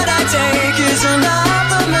step that I take is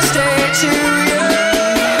another mistake to you.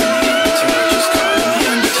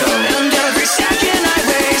 And every second I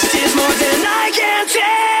waste is more than I can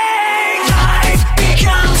take. Life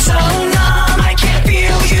becomes so numb, I can't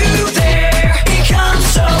feel you there. Become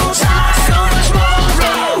so tired, so much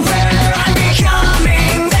more aware. I'm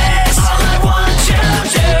becoming this. All I want you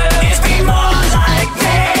to do is be more like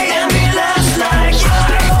me and be less like you.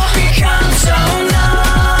 Become so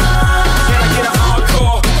numb. Can I get a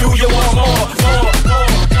hardcore? Do you want more?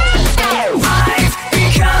 I've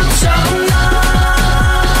become so numb.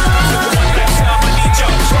 One last time I need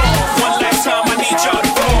y'all to roll. One last time I need y'all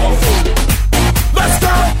to roll. Let's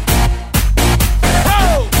go.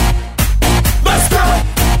 Oh. Let's go.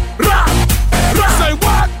 Rock. Rock. Say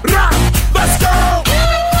what? Rock. Let's go.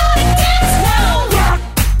 Rock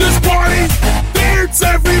this party, dance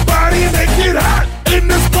everybody, make it hot in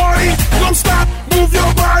this party. Don't stop, move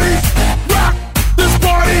your body. Rock this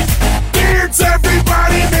party, dance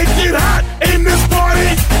everybody, make it hot in this party.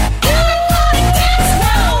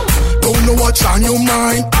 Don't know what's on your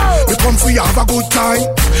mind. We come for you, have a good time.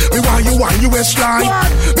 We want you on your waistline.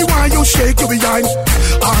 We want you shake your behind.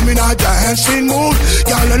 I'm in a dancing mood,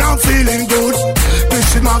 girl, and I'm feeling good.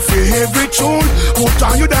 This is my favorite tune. Put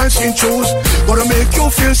on your dancing shoes. Gonna make you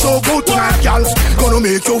feel so good tonight, girl. Gonna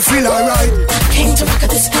make you feel alright. Came to rock at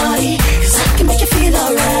this party, 'cause I can make you feel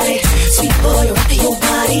alright. Sweet boy, you're rocking your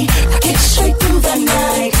body. Rock it straight through the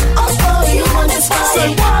night. Oh, you want this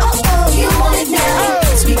body. Oh, you want it now.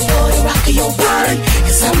 Sweet boy, you're rocking your body.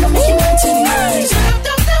 'Cause I'm gonna make you mine tonight.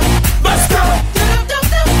 Let's go.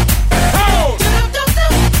 Oh.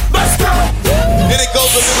 Let's go. Then it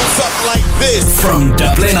goes a little something like this. From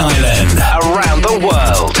Dublin Island, around the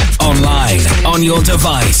world, online, on your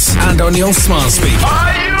device, and on your smart speaker.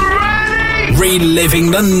 Are you ready?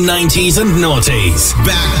 Reliving the 90s and noughties.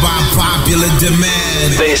 Back by popular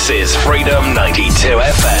demand. This is Freedom 92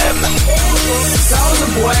 FM. Soulja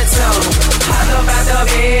Boy, tell him. Hop up out the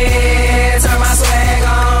bed, turn my swag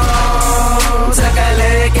on. Took a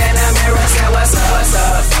look in the mirror, said what's up, what's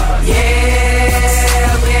up?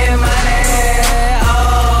 Yeah, I'm getting money.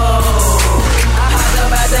 Oh, I hopped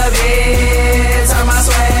up out the bed, turn my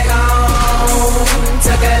swag on.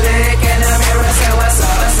 Took a look in the mirror, said what's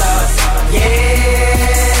up, what's up?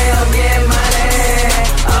 Yeah, I'm getting money.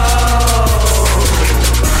 Oh,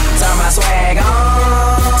 turn my swag on.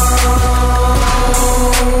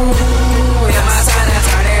 Yeah, my time to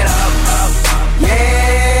turn it up, up. Yeah,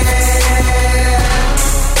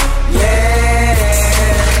 yeah.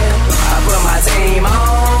 I put my team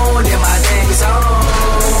on, did my thing song.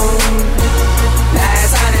 Now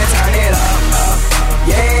it's time to turn it up, up.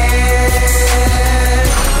 Yeah,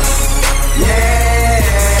 yeah.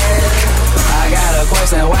 I got a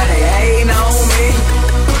question, why they hating on me?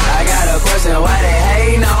 I got a question, why they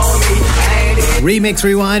hating on me? Ain't it? Remix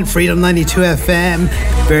Rewind, Freedom 92 FM.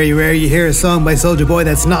 Very rare you hear a song by Soulja Boy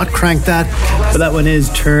that's not Crank That, but that one is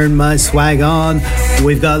Turn My Swag On.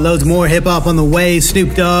 We've got loads more hip hop on the way.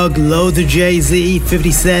 Snoop Dogg, loads of Jay-Z,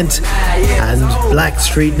 50 Cent, and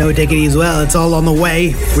Blackstreet, No Diggity as well. It's all on the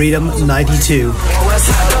way. Freedom 92. What's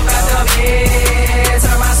up about the bed?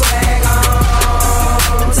 Turn my swag on.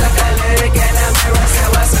 Took a look in the mirror, said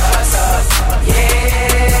what's up, what's up?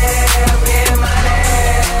 Yeah, I'm getting money.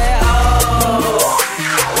 Oh,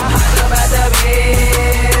 I hopped up out the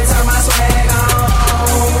bed, turn my swag on.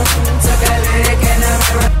 Took a look in the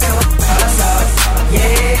mirror, said what's up?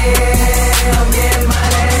 Yeah, I'm getting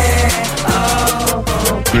money. Oh,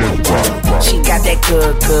 She got that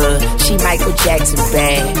good, good. She Michael Jackson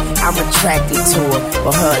bad. I'm attracted to her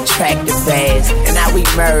for her attractive ass. And now we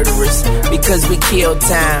murderers because we kill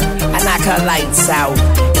time. I knock her lights out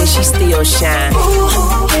and she still shine.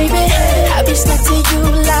 Ooh, baby, I be stuck to you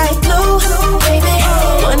like glue, baby.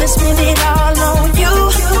 Wanna spend it all on you,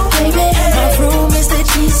 baby. My room is the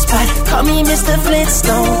G-spot. Call me Mr.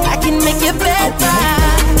 Flintstone. I can make your bed right.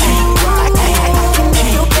 I can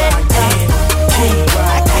make your bed right.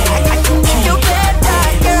 I can make your bed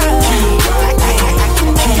right, girl. I can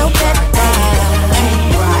make your bed right.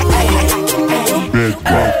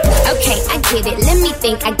 Okay, I get it. Let me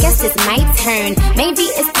think. I guess it's my turn. Maybe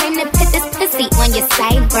it's time to put this pussy on your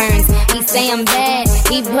sideburns. He say I'm bad.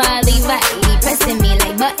 He probably right. He pressing me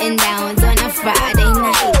like button downs on a Friday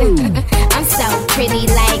night. I'm so pretty,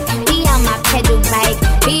 like be on my pedal bike,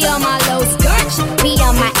 be on my low skirt, be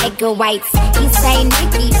on my egg whites. He say,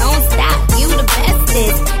 Nikki, don't stop. You the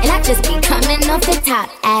bestest, and I just be coming off the top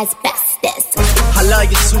as bestest. I love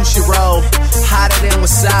your sushi roll, hotter than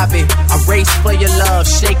wasabi. I race for your love,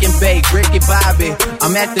 shake and bake, Ricky Bobby.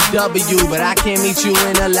 I'm at the W, but I can't meet you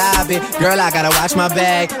in the lobby. Girl, I gotta watch my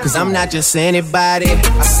bag, cause I'm not just anybody.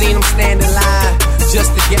 I seen him stand in line,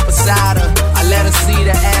 just to get beside her. I let her see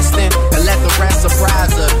the Aston, and let the rest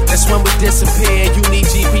surprise her. That's when we disappeared, you need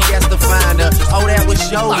GPS to find her. Oh, that was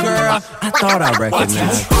your girl? I thought I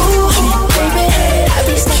recognized. Ooh, baby, I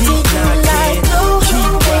be stuck to you like glue,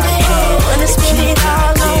 baby. Wanna spend it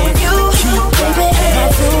all on you, baby. My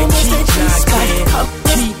room is the G-spot. Call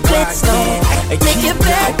me Flintstone. I can make your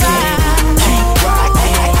bed right.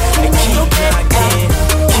 I can make your bed right.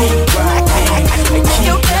 I can make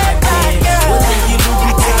your bed right, girl. I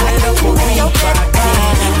can make your bed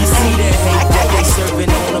right. You see that hate that they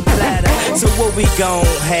serving on a platter. So what we gon'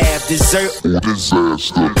 have, dessert or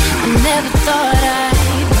disaster? I never thought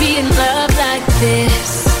I'd be in love like this.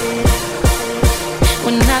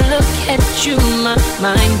 When I look at you, my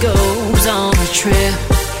mind goes on a trip.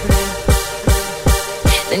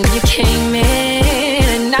 Then you came in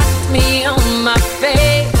and knocked me on my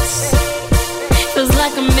face. Feels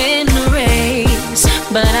like I'm in a race,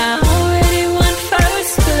 but I already won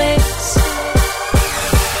first place.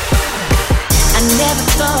 I never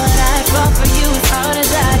thought I'd fall for you as hard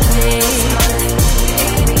as I did.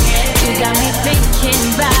 You got me thinking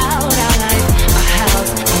about our life, our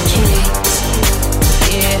house, and kids.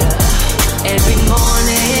 Yeah, every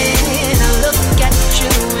morning I look at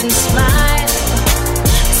you and smile.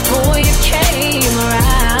 Before you came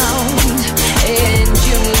around and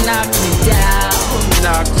you knocked me down.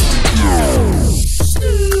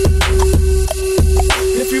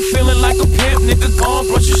 If you feeling like a pimp, nigga, go on,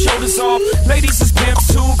 brush your shoulders off. Ladies is pimps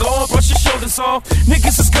too, go on, brush your shoulders off.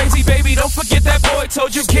 Niggas is crazy, baby, don't forget that boy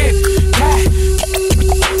told you get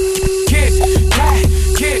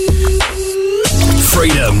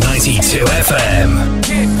Freedom 92 FM.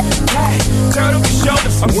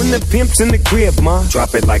 When the pimp's in the crib, ma,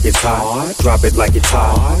 drop it like it's hot. Drop it like it's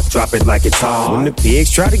hot. Drop it like it's hot. When the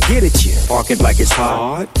pigs try to get at you, park it like it's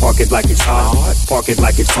hot. Park it like it's hot. Park it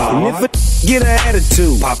like it's hot. And if a get an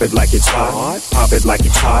attitude, pop it like it's hot. Pop it like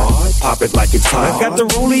it's hot. Pop it like it's hot. I got the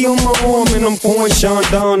rollie on my arm and I'm pouring Sean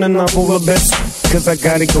down and I'm full of best, cause I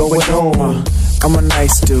got it going on. I'm a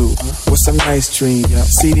nice dude with some nice dreams.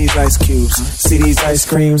 See these ice cubes, see these ice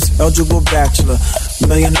creams. Eligible bachelor, $1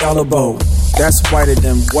 million bow. That's whiter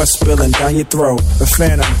than what's spilling down your throat. The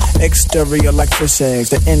phantom, exterior like fish eggs,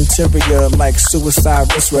 the interior like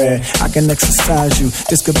suicide wrist red. I can exercise you,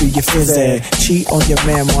 this could be your phys ed. Cheat on your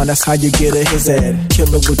man, man, that's how you get a his ed.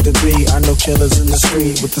 Killer with the B, I know killers in the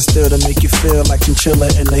street with the still to make you feel like you chiller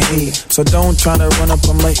in the heat. So don't try to run up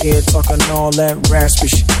on my ear talking all that raspy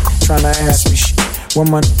shit, trying to ask me shit.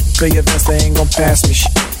 When my play your best, they ain't gon' pass me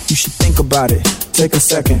shit. You should think about it, take a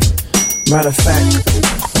second. Matter of fact,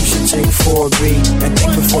 you should take 4B and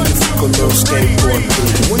think before you fuck a little skateboard.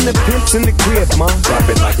 When the pimp's in the crib, ma, drop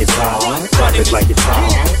it like it's hot. Drop it like it's hot.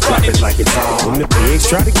 Drop it like it's hot. When the pigs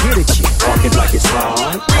try to get at you, park it like it's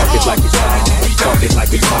hot. Park it like it's hot. Park it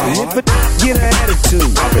like it's hot. And if a get an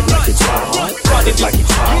attitude, pop it like it's hot. Pop it like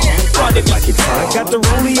it's hot. Pop it like it's hot. I got the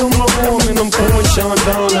rollie on my arm and I'm pouring Sean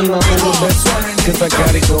down and I'm in the best, cause I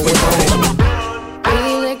got it going on.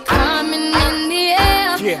 Feel it coming in the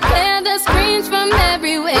air. Hear the screams from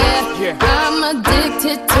everywhere. I'm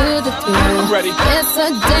addicted to the thrill. It's a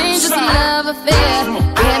dangerous love affair.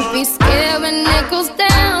 Can't be scared when it goes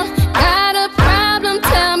down. Got a problem?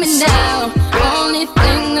 Tell me now. Only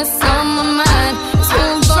thing that's on my mind is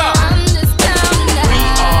who's gonna run this town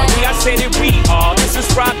now. Yeah, I said it, we are. This is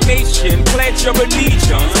Rock Nation. Pledge your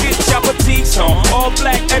allegiance. Get your boutiques on. All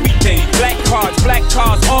black everything. Black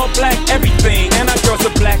cars, all black everything. And our girls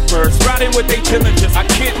are blackbirds. Ride riding with they villagers. I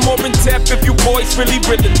get more in depth if you boys really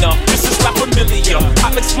real enough. This is not familiar,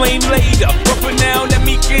 I'll explain later. But for now, let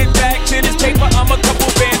me get back to this paper. I'm a couple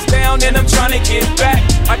bands down and I'm trying to get back.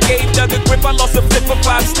 I gave Doug a grip, I lost a flip for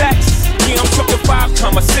 5 stacks. Yeah, I'm talking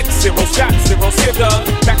 5,6 zeros, got zeros, hit up.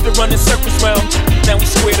 Back to running circles round, now we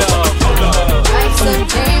squared up. Hold up. Life's a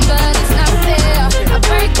game, but it's not fair. I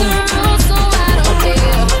break the rules, so I don't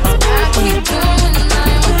care. I keep doing my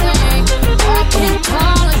own thing. Walking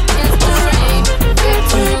tall against the rain.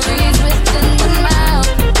 Victories within the mile.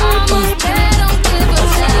 Almost there, don't give up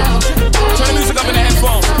now. Turn the music up in the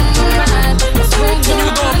headphones. So you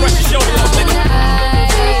can go and brush your shoulders off, nigga.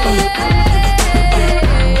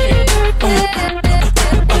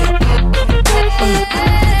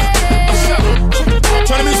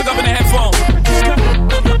 Turn the music up in the headphones.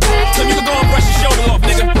 So you can go and brush your shoulders off,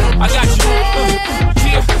 nigga. I got you.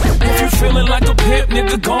 Yeah. If you feeling like a pimp,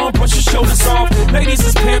 nigga, go and brush your shoulders off. Ladies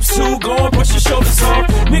is pimps too, go and brush your shoulders off.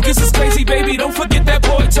 Niggas is crazy, baby, don't forget that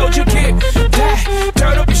boy told you, kid. That,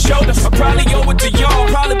 dirt up your shoulders. I probably owe it to y'all.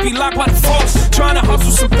 Probably be locked by the force. Trying to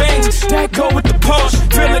hustle some things that go with the Porsche.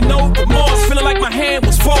 Feeling no remorse, feeling like my hand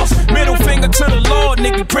was forced. Middle finger to the Lord,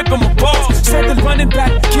 nigga, gripping my balls. Said the running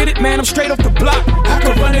back, get it, man, I'm straight off the block. I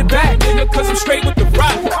can run it back, nigga, cause I'm straight with the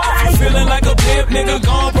rock. Feeling like a pimp, nigga,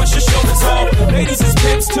 go and brush your shoulders off. Ladies is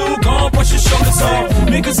pimps too, go and brush your shoulders off.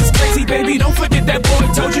 Niggas is crazy, baby, don't forget that boy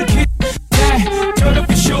told you, kid. That, turn up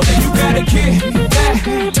your shoulder, you gotta get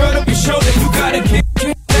that. Turn up your shoulder, you gotta get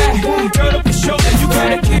that. Turn up your shoulder, you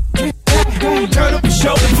gotta get that. Turn up your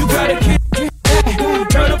shoulder, you gotta get that.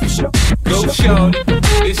 Turn up your shoulder. Go shorty,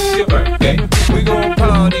 it's your birthday. We gon'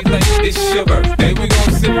 party like it's your birthday. We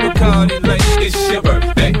gon' sip Bacardi like it's your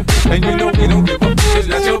birthday. And you know we don't give up, it's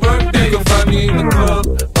not your birthday. You can find me in the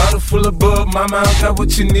club, bottle full of bub. Mama, I got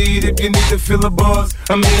what you need if you need to fill a buzz.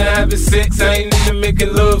 I'm into having sex, I ain't into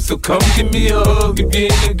making love. So come give me a hug if you're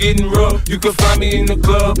into getting rough. You can find me in the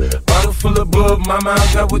club, bottle full of bub. Mama,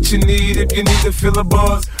 I got what you need if you need to fill a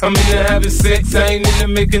buzz. I'm into having sex, I ain't into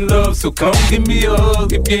making love. So come give me a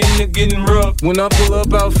hug if you're into getting rough. When I pull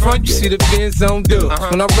up out front, you see the Benz on dub.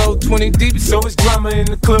 When I roll 20 deep, so it's drama in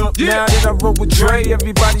the club. Now that I roll with Dre,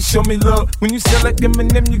 everybody show me love. When you sell like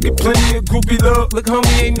Eminem, you get plenty of groupie love. Look,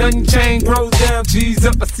 homie, ain't nothing changed. Pros down, G's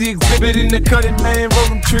up. I see exhibit in the cutting, man. Roll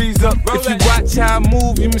them trees up. If you watch how I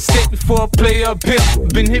move, you mistake before I play up here.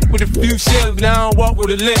 Been hit with a few shells, now I don't walk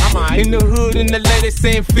with a limp. In the hood, in the LA, they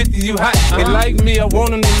saying 50, you hot. They like me, I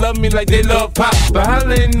want them to love me like they love pop. But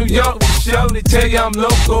holla in New York, the show, they tell you I'm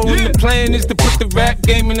local. And the plan is to put the rap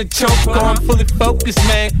game in the choke. I'm fully focused,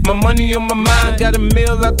 man. My money on my mind. Got a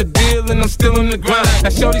meal out the deal, and I'm still on the grind. Now,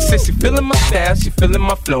 shorty says she feeling my style, she feeling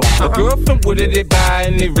my flow. A girl from Wooded, they buy,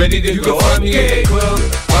 and they ready to go. I'm in the club,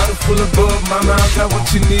 bottle full of bub. Mama, I got what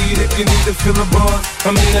you need if you need to fill a buzz.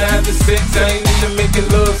 I'm into having sex, I ain't into making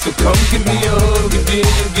love. So come give me a hug if you're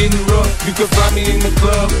into getting rough. You can find me in the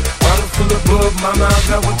club, bottle full of bub. Mama, I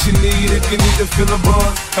got what you need if you need to fill a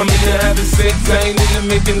buzz. I'm into having sex, I ain't into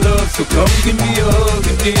making love. So come give me a hug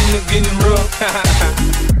if you're into getting rough.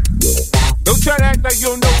 Don't try to act like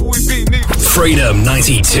you don't know who we be, nigga. Freedom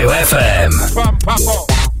 92 FM. Pop off.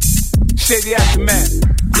 Shady Aftermath.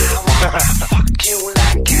 Fuck you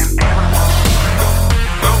like an animal.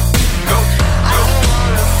 I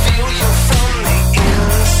wanna feel you from the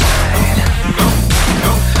inside. Fuck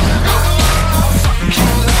you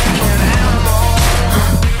like an animal.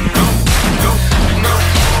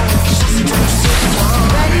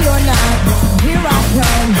 Ready or not, here I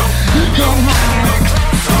come. You can't hide.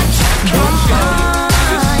 Gonna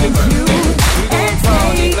find you and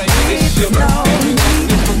take it slow.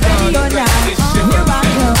 Ready or not, here I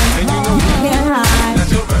come. You can't hide.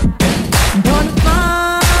 Gonna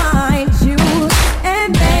find you and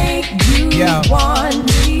make you want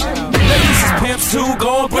me. Ladies is pimps too, go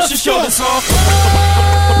and brush your shoulders off.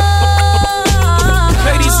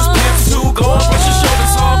 Ladies is pimps too, go and brush your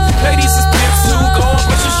shoulders off. Ladies is pimps too, go and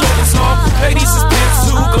brush your shoulders off. Ladies is pimps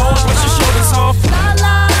too, go and brush your shoulders off.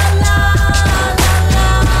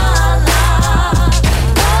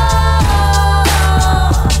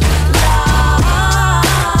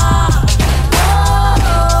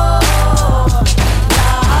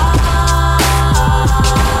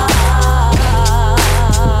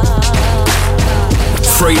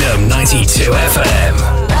 Freedom 92 FM.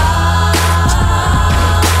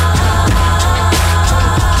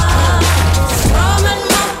 Strumming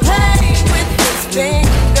my pain with his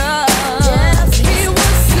fingers. Yes, he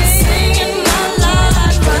was singing my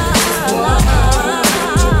life.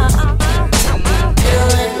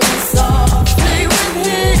 Killing me softly with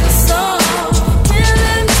his song.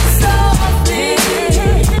 Killing me softly.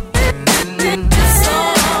 His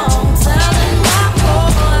song.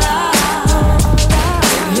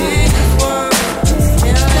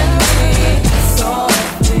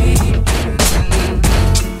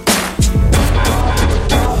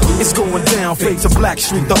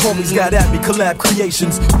 Blackstreet, the homies got at me, collab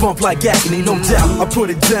creations, bump like agony, no doubt. I put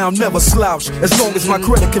it down, never slouch. As long as my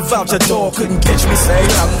credit can vouch, a dog couldn't catch me. Say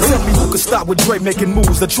out. Tell me who could stop with Dre making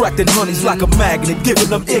moves, attracting honeys like a magnet, giving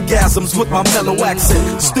them orgasms with my mellow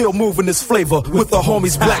accent. Still moving this flavor with the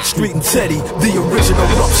homies Blackstreet and Teddy, the original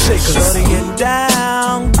rough shakers. Shutting it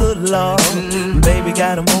down, good lord. Baby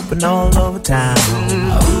got them open all over town.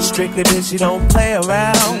 Strictly bitch, you don't play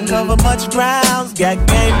around. Cover much grounds, got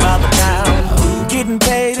game by the town. Getting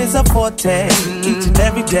paid is a forte, each and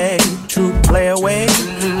every day. True play away.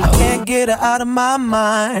 I can't get her out of my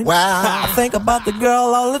mind. Wow. I think about the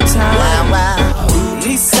girl all the time. Wow, wow.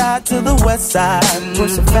 East side to the west side,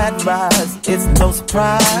 pushing fat rides, it's no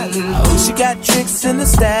surprise. She got tricks in the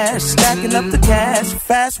stash, stacking up the cash,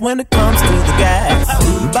 fast when it comes to the gas.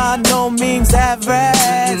 By no means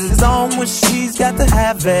average, as long as she's got to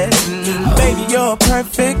have it. Baby, you're a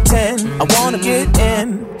perfect 10, I wanna get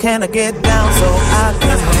in. Can I get down so I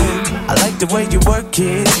can win? I like the way you work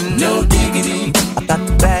it, no diggity. I got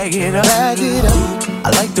to bag it up, bag it up. I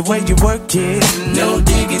like the way you work it, no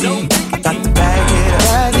diggity. I got to bag it up,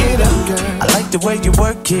 bag it up, girl. I like the way you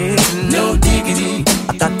work it, no diggity.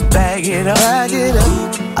 I got to bag it up, bag it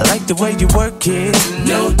up. I like the way you work it,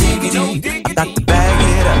 no diggity. I got to bag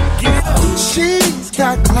it up. She's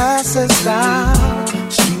got class and style,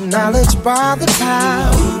 street knowledge by the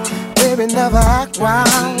pound. Baby never act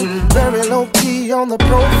wild, very low key on the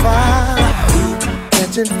profile.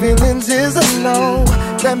 Catching feelings is a no.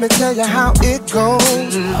 Let me tell you how it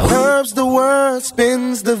goes. Herbs the word,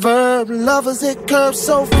 spins the verb. Lovers it curves,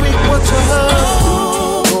 so freak what you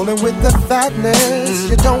heard. Rolling with the fatness,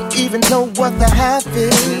 you don't even know what the half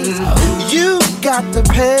is. You got to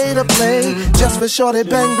pay to play, just for shorty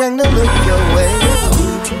bang bang to look your way.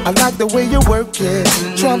 I like the way you work it,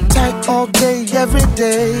 trump tight all day, every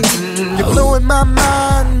day. You're blowing my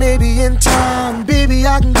mind, maybe in time, baby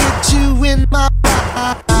I can get you in my mind.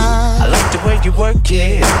 I like the way you work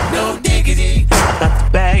it, no diggity. I got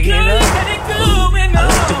to bag it up. I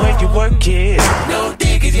like the way you work it, no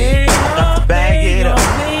diggity. I got to bag it up. I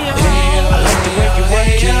like the way you work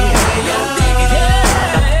it, no diggity. I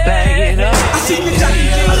got to bag it up. I see you jacking,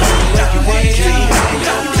 I like the way you work it, I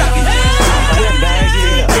got to bag it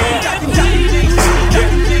up.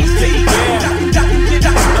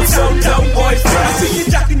 I'm so dope, boys. I see you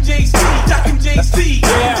jacking JC, jacking JC,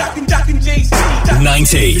 jacking JC.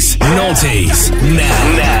 90s, noughties,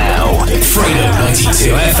 now, Freedom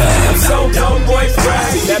 92 FM. So dope, boys,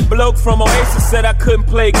 that bloke from Oasis said I couldn't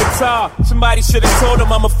play guitar. Somebody should have told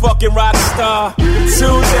him I'm a fucking rock star.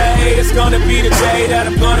 Today is gonna be the day that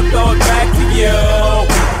I'm gonna throw it back to you.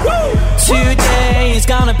 Woo! Today is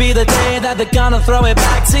gonna be the day that they're gonna throw it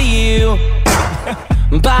back to you.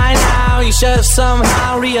 By now you should have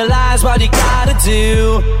somehow realized what you gotta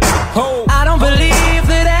do. I don't believe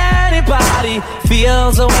that anybody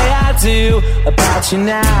feels the way I do about you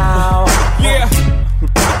now. Yeah,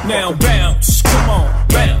 now bounce, come on,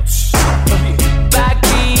 bounce.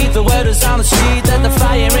 Backbeat, the word is on the street that the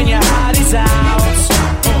fire in your heart is out.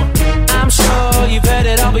 I'm sure you've heard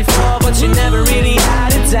it all before, but you never really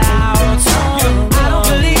had a doubt. I don't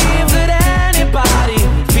believe that anybody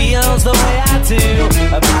feels the way I do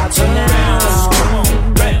about you now. Come on,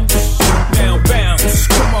 bounce, now bounce,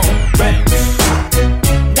 come on, bounce.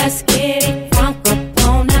 Let's get it crunk up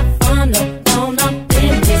on that fun up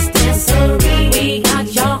in this dancery. We got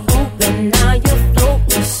y'all open, now you're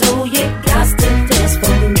floating, so you got to dance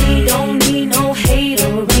for me. Don't need no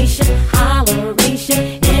hateration, holleration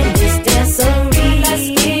in this dancery. Let's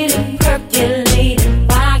get it percolated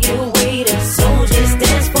while you're waiting, so just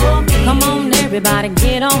dance for me. Come on, everybody,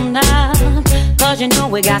 get on now, 'cause you know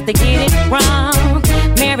we got to get it wrong.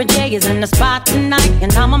 Mary J is in the spot tonight,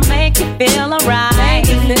 and I'ma make you feel alright.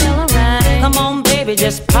 Come on, baby,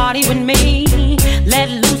 just party with me. Let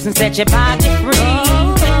loose and set your body free.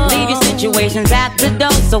 Leave your situations at the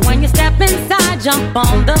door, so when you step inside, jump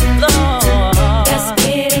on the floor. Let's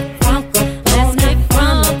get it crunk up, let's get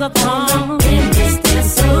crunk up in this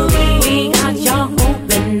dancery. We got y'all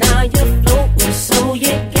open, now you're floating, so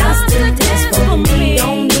you got to dance for me.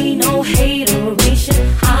 Don't need no hateration,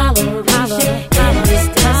 holleration in this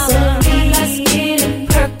dancery. Let's get it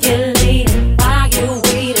percolated while you're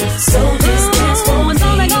waiting, so just dance for me. It's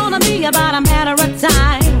only gonna be about a matter of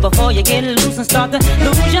time before you get loose and start to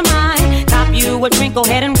lose your mind. Cop you a drink, go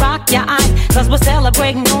ahead and rock your eyes, 'cause we're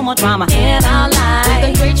celebrating no more drama in our lives. With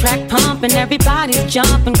a great track pumping, everybody's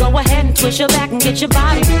jumping. Go ahead and twist your back and get your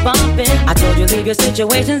body bumping. I told you leave your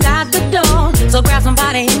situations at the door, so grab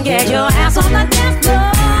somebody and get your ass on the dance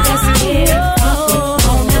floor. Let's get it on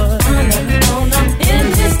up in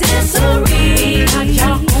this dancery. Got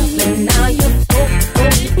y'all open, now you're open.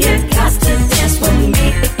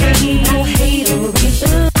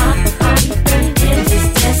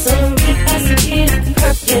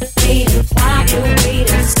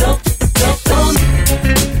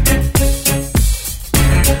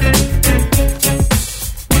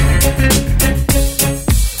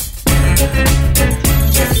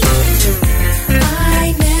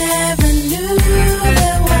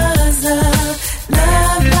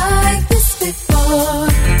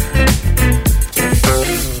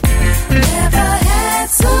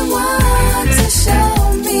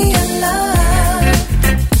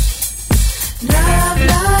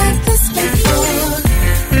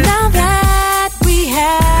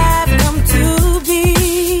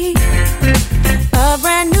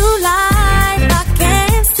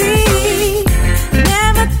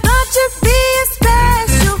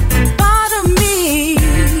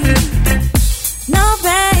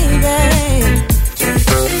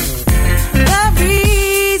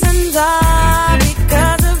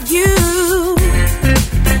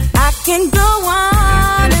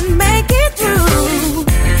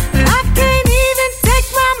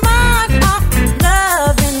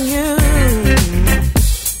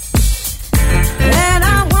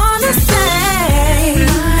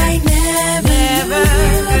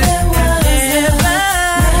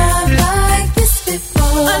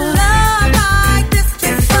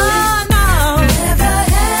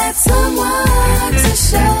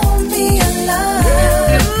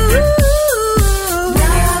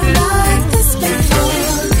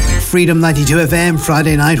 Freedom 92 FM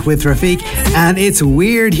Friday night with Rafiq, and it's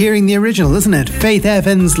weird hearing the original, isn't it? Faith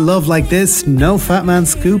Evans, Love Like This, no Fat Man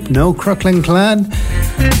Scoop, no Crooklyn Clan.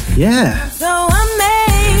 Yeah. So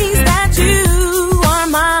amazed that you are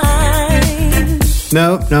mine.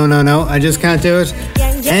 No, I just can't do it.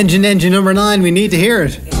 Engine number 9, we need to hear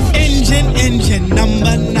it. Engine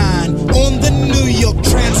number 9 on the New York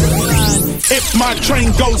Transit line. If my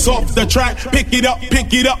train goes off the track, pick it up,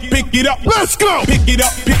 pick it up, pick it up. Let's go! Pick it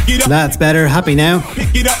up, pick it up. That's better. Happy now.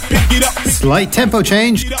 Pick it up, pick it up. Slight tempo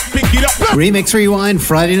change. Pick it up. Remix Rewind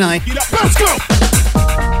Friday night. Let's go!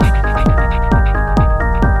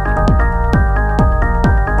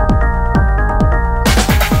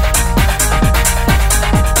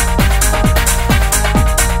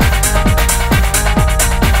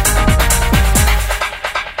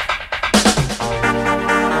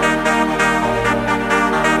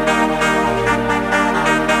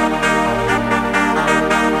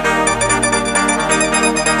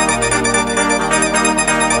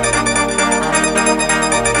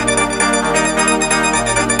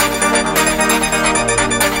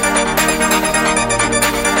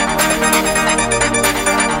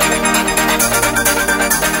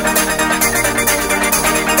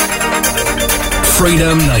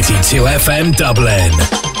 Freedom 92 FM Dublin.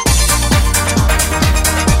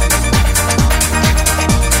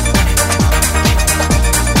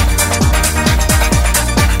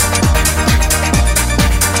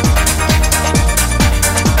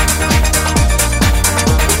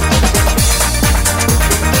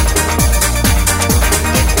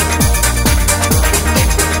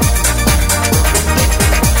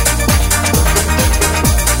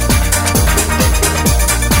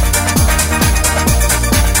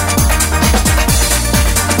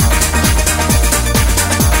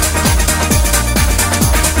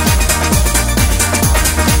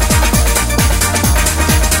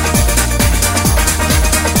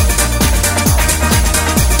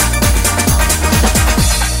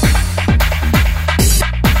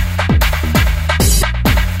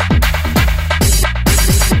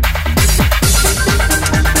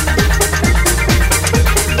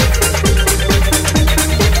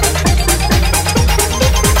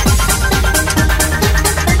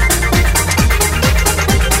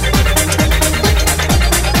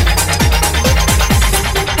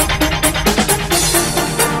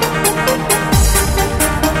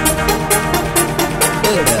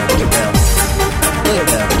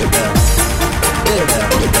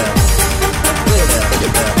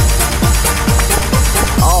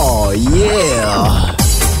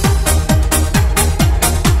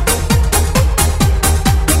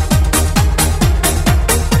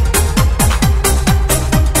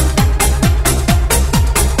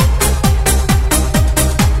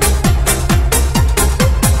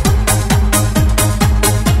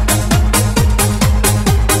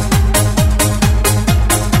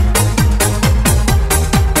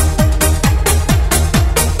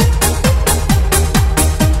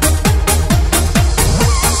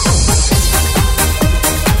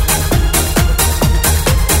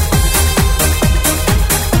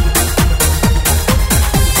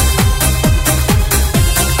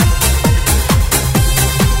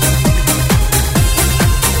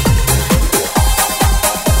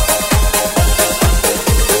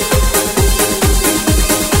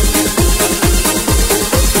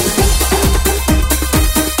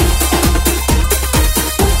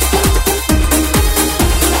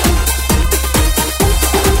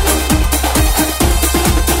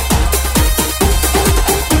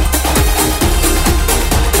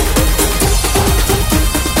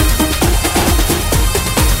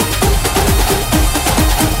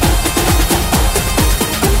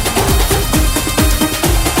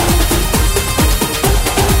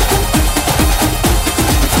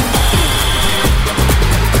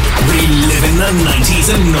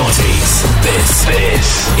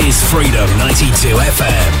 This is Freedom 92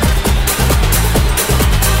 FM.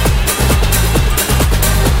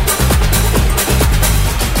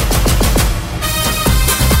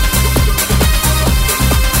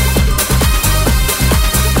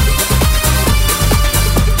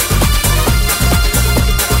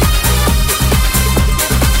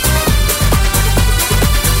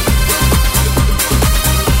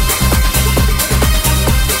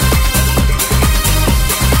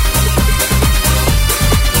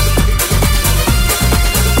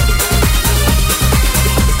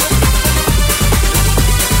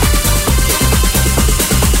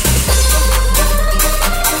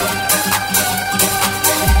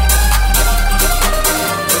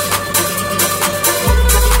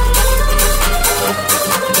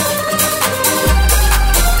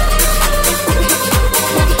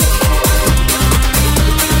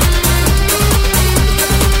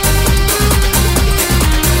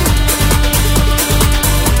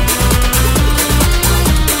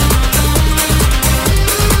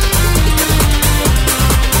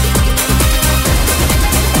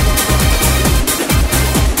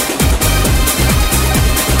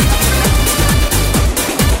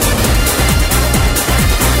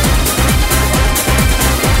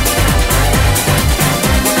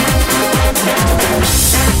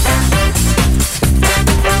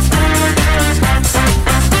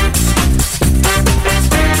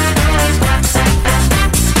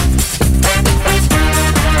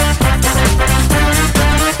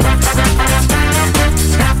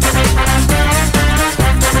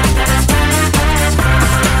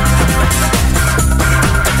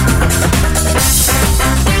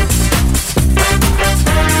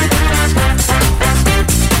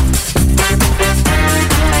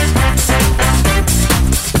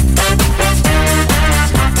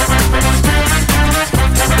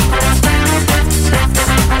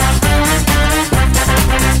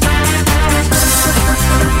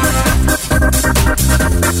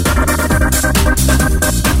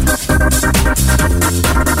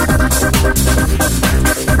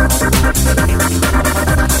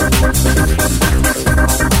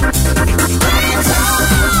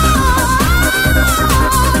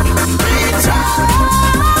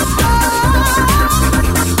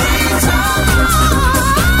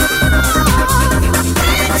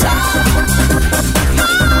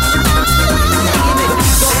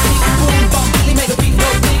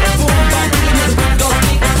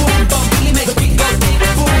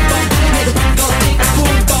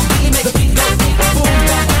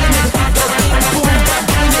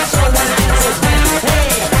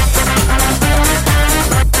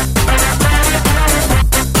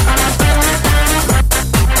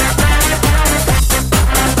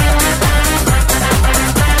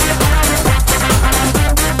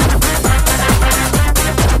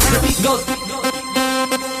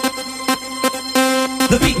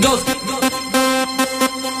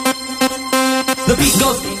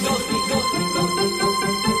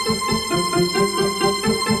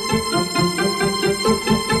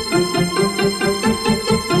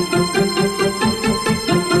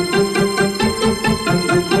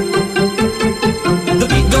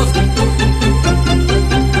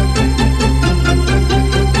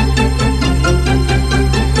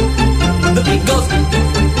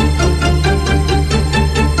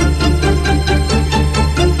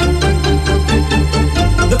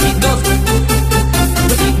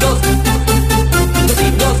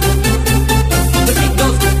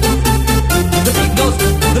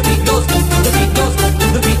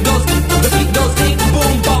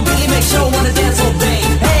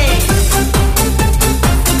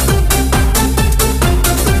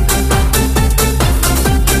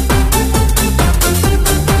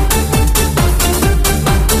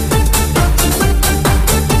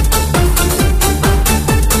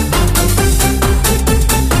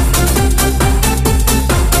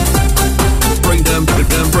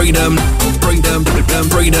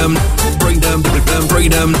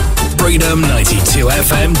 Freedom 92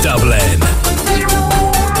 FM Dublin.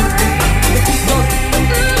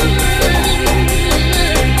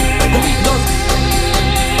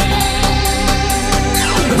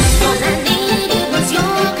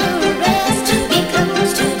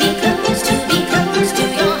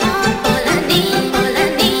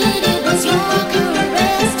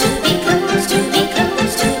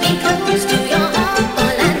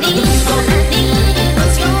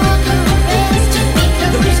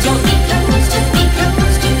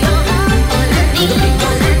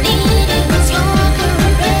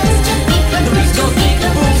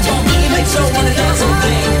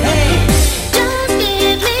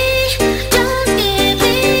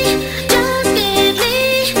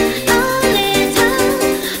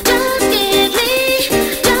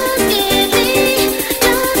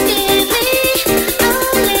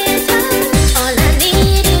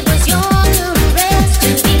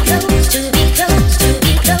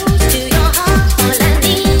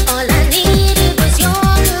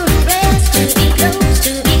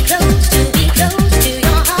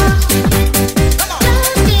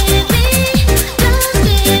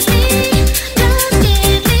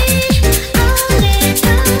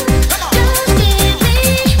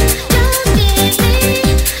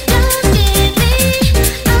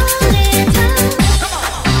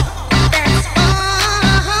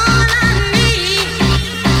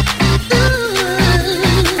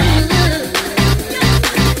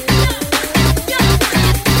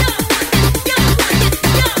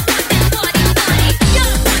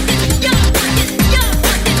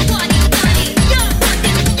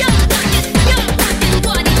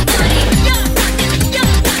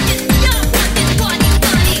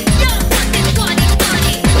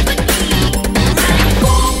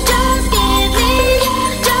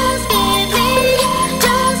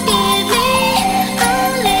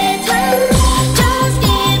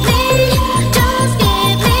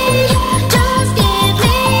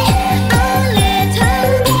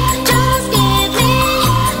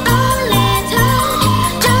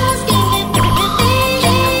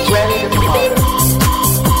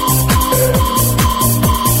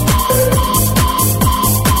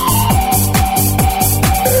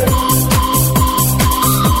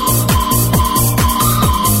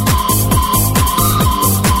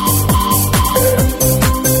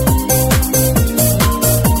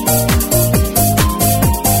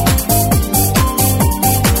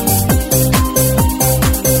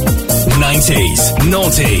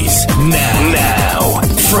 Noughties, now,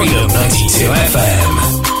 Freedom 92 FM.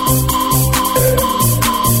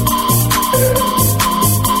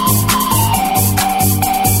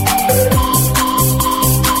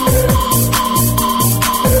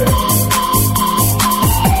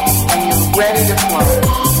 Ready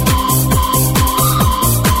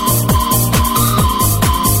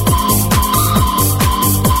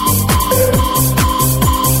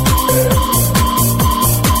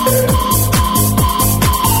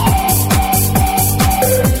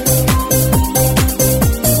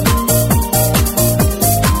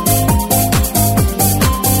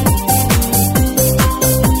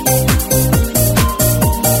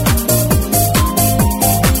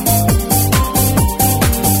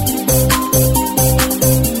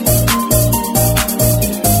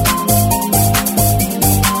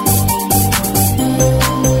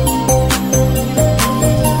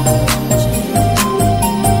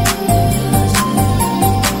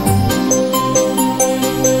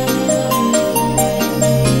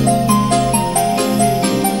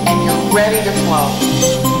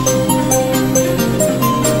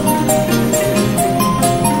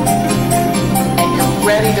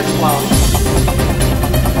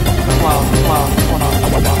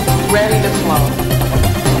to flow.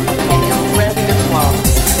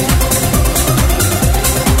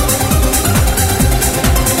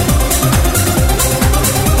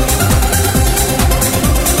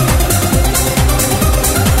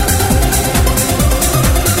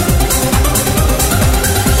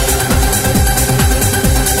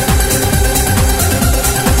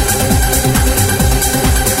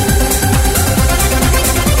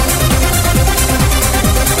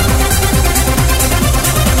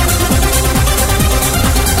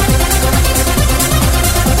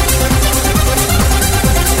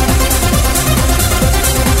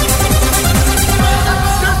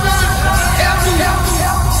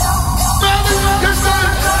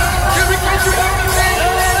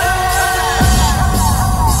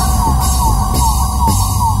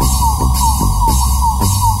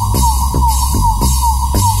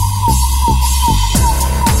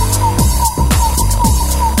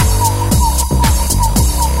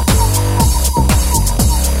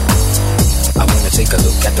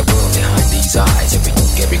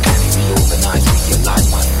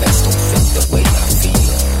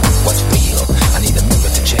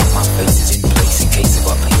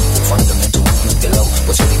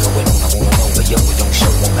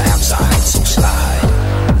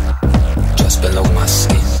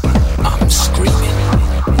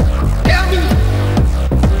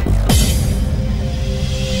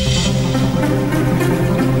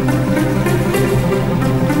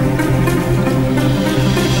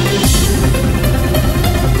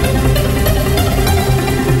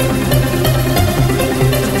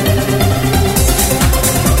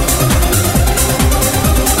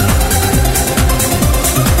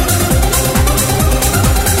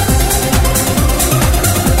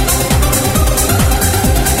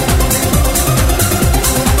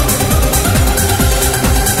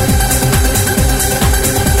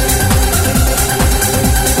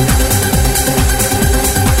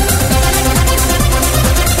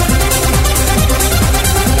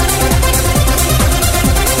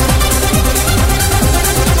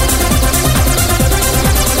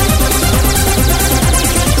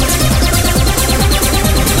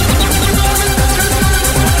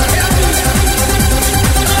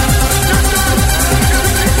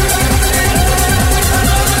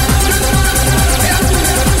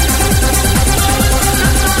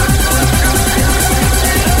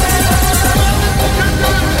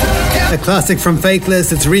 classic from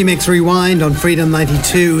Faithless. It's Remix Rewind on Freedom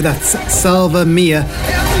 92. That's Salva Mia.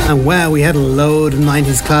 And wow, we had a load of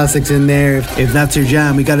 90s classics in there. If that's your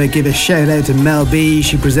jam, we gotta give a shout out to Mel B.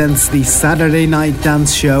 She presents the Saturday Night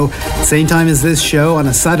Dance Show. Same time as this show on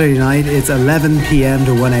a Saturday night. It's 11 p.m.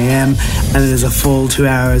 to 1 a.m. and it is a full 2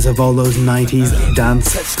 hours of all those 90s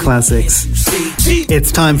dance classics.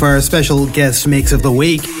 It's time for our special guest mix of the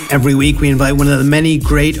week. Every week we invite one of the many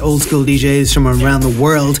great old school DJs from around the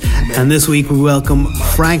world. And this week we welcome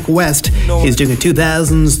Frank West. He's doing a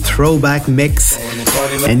 2000s throwback mix.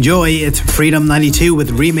 Enjoy, it's Freedom 92 with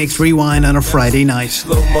Remix Rewind on a Friday night.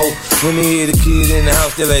 Slow-mo, when they hear the kid in the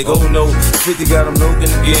house, they're like, oh no, 50 got them broken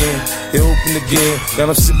again. They open again, got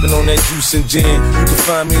them sipping on that juice and gin. You can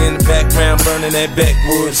find me in the background, burning that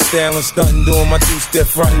backwoods, styling, stunting, doing my two-step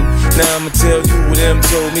fronting. Now I'ma tell you what them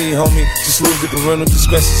told me, homie. Just lose the parental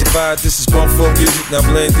discretion, survive. This is grown folk music, now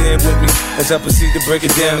blend in with me as I proceed to break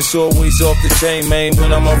it down. It's always off the chain, man,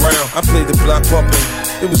 when I'm around. I play the block pumping,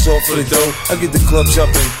 it was all for the dough. I get the club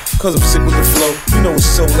jumping, cause I'm sick with the flow. You know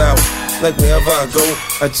it's sold out, like wherever I go,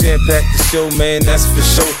 I jam-pack the show, man, that's for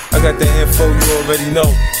sure. I got the info, you already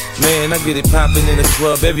know. Man, I get it popping in the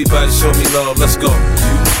club, everybody show me love, let's go.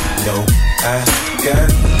 You know I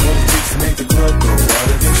got what it takes to make the club go out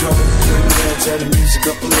of control. Bring it down, turn the music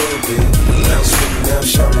up a little bit. Now screaming, now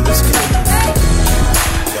shouting, let's get it.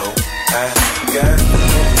 You know I got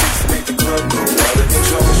what it takes to make the club go out of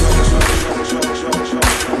control.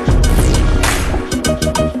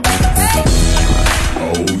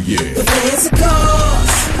 Oh yeah. The fancy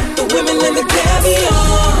cars, the women and the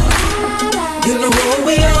caviar. You know who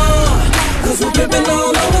we are, cause we're pimping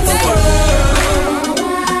all over the world.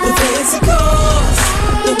 The fancy cars,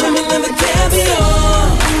 the women and the caviar.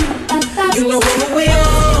 You know who we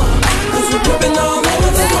are, cause we're pimping all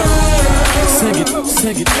over the world. Sing it,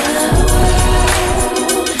 sing it.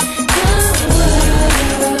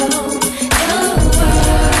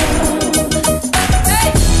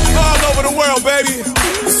 All over the world, baby.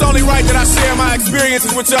 It's only right that I share my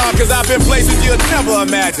experiences with y'all, cause I've been places you'll never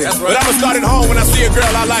imagine. Right. But I'ma start at home. When I see a girl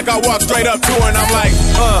I like, I walk straight up to her and I'm like,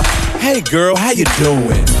 hey girl, how you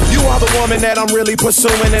doing? You are the woman that I'm really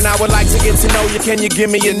pursuing, and I would like to get to know you. Can you give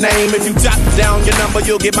me your name? If you jot down your number,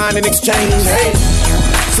 you'll get mine in exchange. Hey,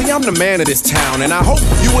 see, I'm the man of this town, and I hope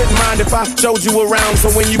you wouldn't mind if I showed you around. So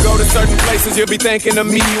when you go to certain places, you'll be thinking of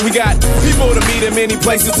me. We got people to meet and many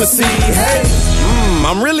places to see. Hey,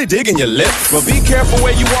 I'm really digging your lips, but be careful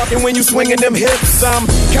where you walking when you swinging them hips. I'm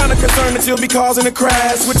kinda concerned that you'll be causing a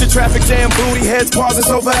crash with your traffic jam booty heads pausing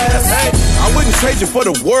so fast. Hey, I wouldn't trade you for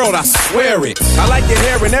the world, I swear it. I like your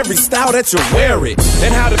hair in every style that you wear it,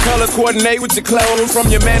 and how the colors coordinate with your clothes, from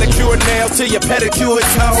your manicured nails to your pedicured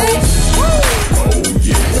toes. Oh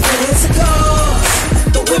yeah. The fancy cars,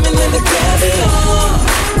 the women and the caviar.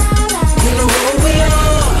 You know who we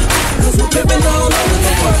are, cause we're pimping all over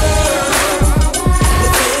the world. The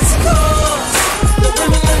fancy cars, the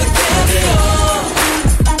women and the caviar.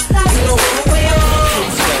 You know who we are,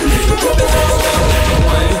 we're pimping all over the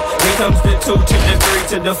world. Here comes the 2 to the 3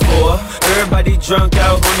 to the 4. Everybody drunk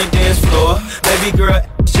out on the dance floor. Baby girl,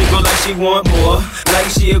 she go like she want more. Like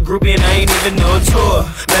she a groupie and I ain't even no tour.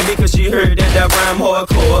 Maybe cause she heard that I rhyme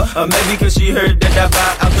hardcore, or maybe cause she heard that I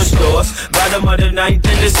buy out the stores. Bottom of the ninth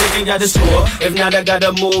in the city got the score. If not, I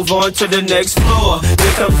gotta move on to the next floor.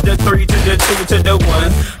 Here comes the 3 to the 2 to the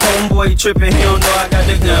 1. Homeboy tripping, he don't know I got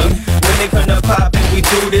the gun. When they come to pop and we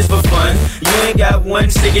do this for fun. You ain't got one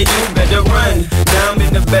sticker, you better run. Now I'm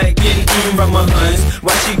in the back getting eaten from my huns.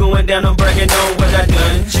 While she going down, I'm bragging on what I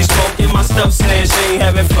done. She smoking my stuff, saying she ain't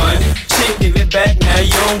having fun. She give it back, now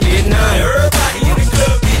you don't get none. Everybody in the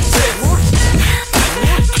club get tips.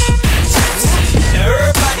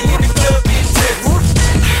 Everybody in the club get tips.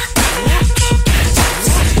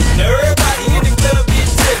 Everybody in the club get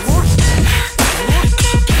tips.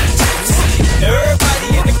 Everybody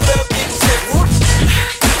in the club get tips.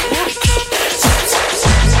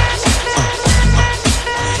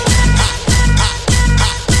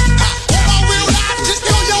 Just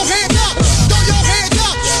throw your hands up, throw your hands up, throw your hands up. On my real life, just throw your hands up, throw your hands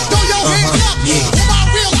up, throw your hands up. On my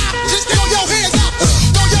real life, just throw your hands up,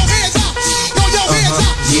 throw your hands up, throw your hands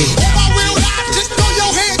up. On my real life, just throw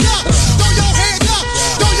your hands up, throw your hands up,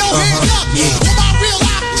 throw your hands up. On my real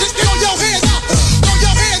life, just throw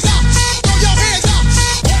your hands up.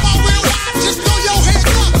 On my real life, just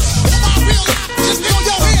throw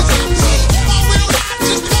your hands up. On my real life,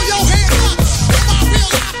 just throw your hands up. On my real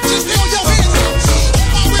life, just throw your hands up.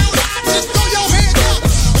 On my real life, just throw your hands up.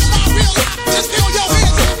 On my real life, just throw your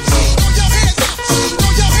hands up. Throw your hands up.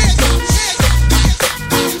 Throw your hands up.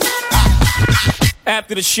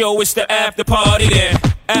 After the show, it's the after party then.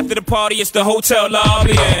 After the party, it's the hotel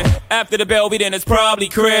lobby. And after the Belby, then it's probably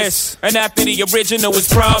Chris. And after the original,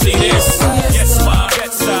 it's probably this. Yes, ma,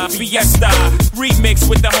 Fiesta, Fiesta. Remix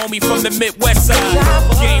with the homie from the Midwest side.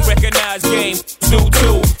 Game recognized, game zoo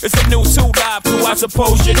too. It's a new 2 live crew, I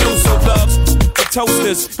suppose you knew. So loves the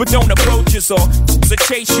toasters, but don't approach us or to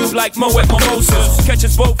chase you like Mo at Mimosas. Catch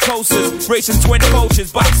us both coasters, racing twin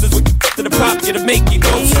coaches, boxers with to the pop you to make you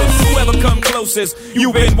closer. Whoever come closest,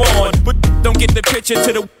 you been warned, but don't get the picture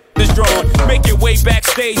to the is drawn. Make your way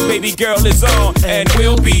backstage, baby girl is on, and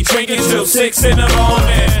we'll be drinking till 6 in the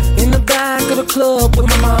morning. In the back of the club with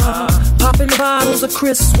my mom, popping bottles of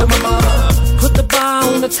crisps with my mom. Put the bar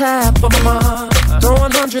on the tab for my mom,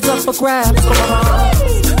 throwing hundreds up for grabs for my mom.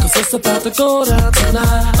 Cause it's about to go down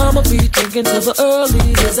tonight. I'ma be drinking till the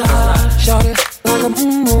early desire. Shout it like I'm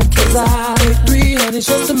cause I take 3 honeys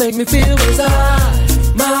just to make me feel as I.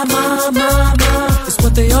 My, it's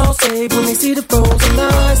what they all say when they see the frozen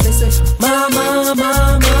eyes. They say, my.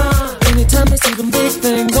 Anytime they see them big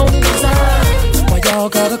things on the inside. Why y'all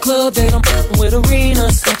got a club date, I'm with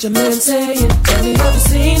arenas. Got your man saying, tell me have you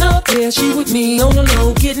seen her? Yeah, she with me on the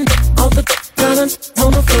low, getting off the got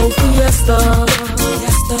on the floor. Fiesta,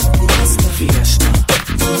 fiesta, fiesta, fiesta,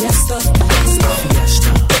 fiesta, fiesta,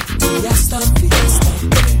 fiesta, fiesta, fiesta,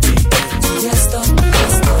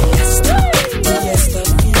 fiesta, fiesta,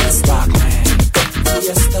 fiesta,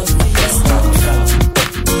 fiesta, fiesta,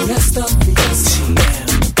 fiesta, fiesta,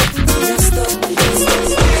 fiesta,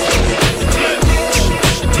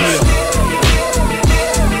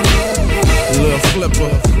 Little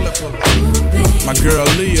flipper, my girl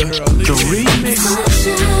Leah, the remix.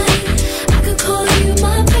 I could call you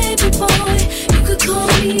my baby boy, you could call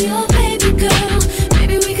me your baby girl.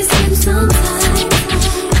 Maybe we could spend some time.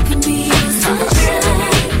 I can be your sunshine.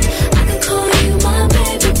 I could call you my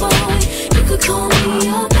baby boy, you could call me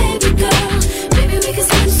your baby girl. Maybe we could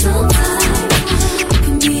spend some time. I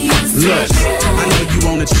can be your sunshine. Look, I know you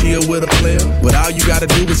wanna chill with a player, but all you gotta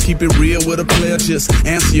do is keep it real with a player. Just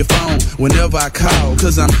answer your phone whenever I call,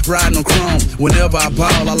 cause I'm riding on chrome. Whenever I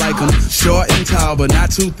ball, I like them short and tall, but not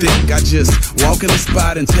too thick. I just walk in the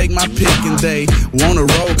spot and take my pick, and they wanna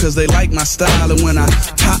roll cause they like my style. And when I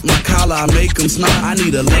pop my collar, I make them smile. I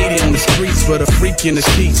need a lady on the streets for the freak in the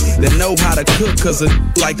sheets that know how to cook, cause I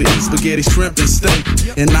like to eat spaghetti, shrimp, and steak.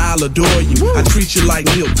 And I'll adore you, I treat you like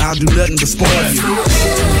milk, I'll do nothing but spoil you.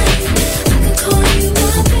 Call you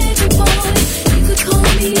my baby boy, you could call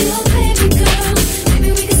me your baby girl. Maybe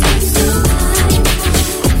we could spend some time.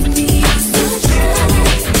 I can be your sunshine.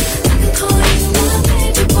 I could call you my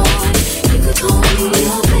baby boy, you could call me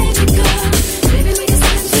your baby girl. Maybe we could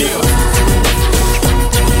spend some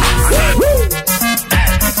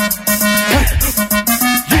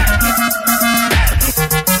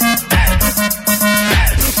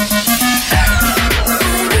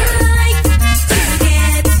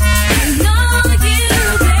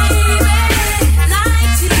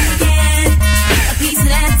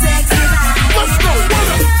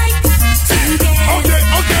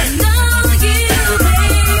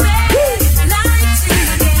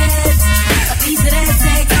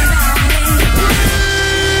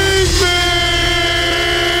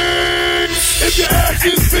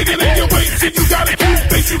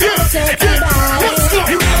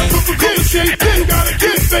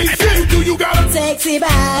sexy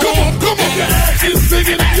body. Come on, your ass is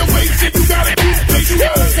bigger than your waist, and you gotta keep sexy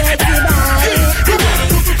body. Sexy body. You gotta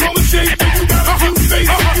put the color shape, and you gotta keep face,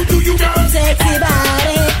 and you gotta sexy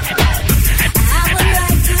body. I would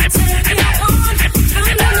like to take you on from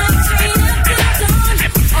the night train up to dawn.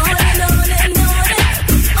 On and on and on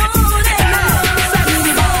and on.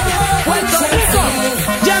 Puerto Rico,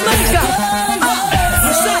 Jamaica,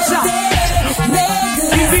 Sasha,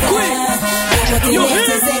 Baby Queen, you hear?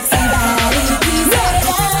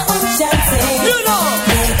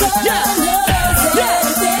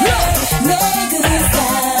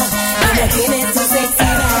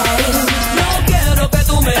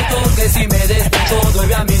 Si me des de todo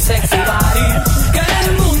y a mi sexy body, que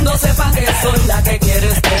el mundo sepa que soy la que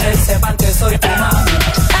quieres tener, sepan que soy tu mami.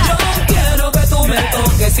 Yo quiero que tú me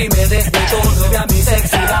toques y me des de todo y a mi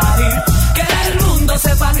sexy body, que el mundo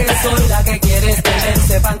sepa que soy la que quieres tener,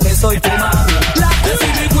 sepan que soy tu mami. La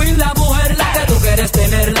Baby Queen, la mujer, la que tú quieres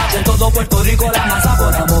tener, la que en todo Puerto Rico la masa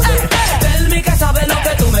por mover. Tell me que sabes lo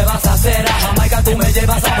que tú me vas a hacer, a Jamaica tú me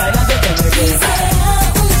llevas a bailar de que me quieres.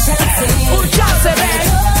 Un chance, baby.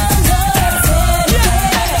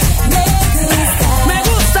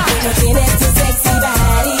 Tienes tu sexy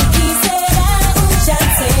body, quisiera un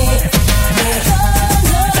chance de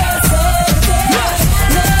conocerte más.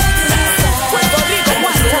 Me gusta.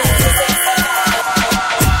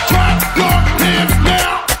 Rock,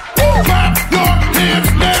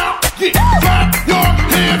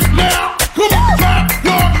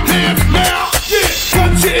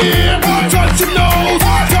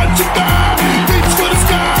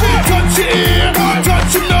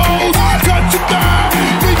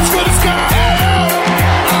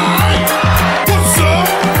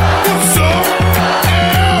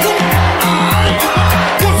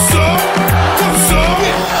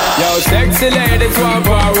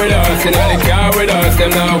 us. Inna the car with us, them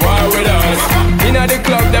not war with us. Inna the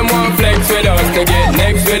club, them want flex with us. To get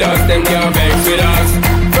next with us, them can't vex with us.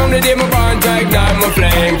 From the day my bond, I ignite my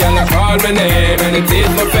flame. Girl, I call my name and it is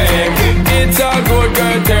my fame. It's all good,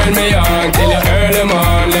 girl, turn me on till you earn them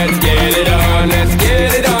on. Let's get it on, let's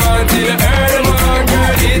get it on till you earn them on.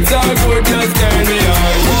 Girl, it's all good, just turn me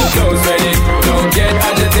on. Close ready, don't get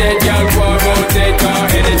agitated, girl, go rotate.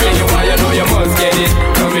 Cause anything you want, you know you must get it.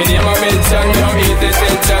 Come in here, my mention, don't eat the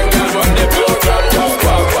tension, girl, run the program, just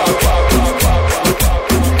walk, walk, walk, walk, walk, walk.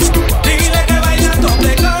 Dile que bailando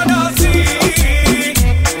te conocí.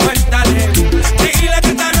 Cuéntale, dile que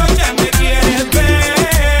esta noche me quieres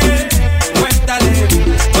ver. Cuéntale,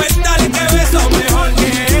 cuéntale que beso mejor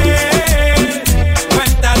que él.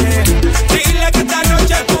 Cuéntale, dile que esta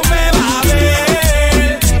noche tú me vas a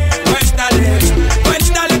ver. Cuéntale,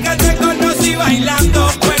 cuéntale que te conocí bailando.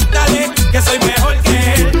 Cuéntale que soy mejor que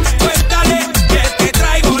él. Cuéntale que te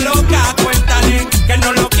traigo loca. Cuéntale que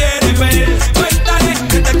no lo quieres ver. Cuéntale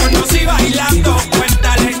que te conocí bailando.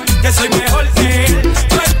 Cuéntale que soy mejor que él.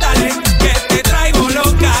 Cuéntale que te traigo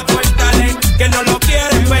loca. Cuéntale que no lo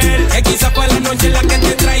quieres ver. Que quizá fue la noche en la que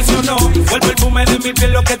te traicionó. Fue el perfume de mi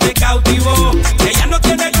piel lo que te cautivó. Que ya no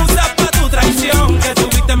tiene excusa para tu traición. Que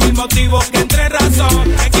tuviste mil motivos que entre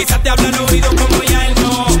razón. Que quizás te habla al oído como ya él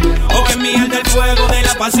no. O que mi alma el fuego de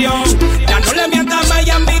la pasión. Ya no le mientas más y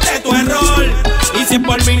admite tu error. Y si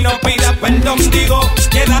por mí no pidas perdón, digo,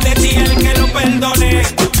 queda de ti el que lo perdone.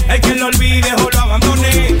 El que lo olvide o lo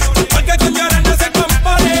abandone. Porque con llorar no se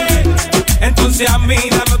compone. Entonces a mí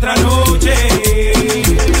dame otra noche.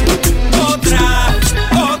 Otra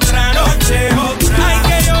noche, otra. Ay,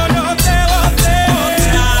 que yo no te bote.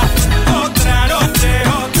 Otra noche,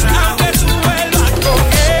 otra. Aunque tú vuelvas con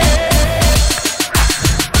él.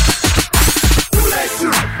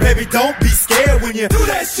 Baby, don't be scared when you do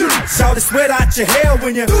that shit. Shout it, sweat out your hair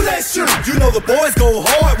when you do that shit. You know the boys go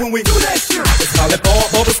hard when we do that shit. It's called it ball,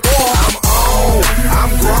 bubble score. I'm on,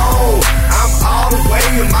 I'm grown, I'm all the way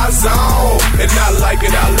in my zone. And I like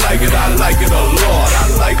it, I like it, I like it a lot. I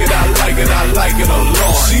like it, I like it, I like it a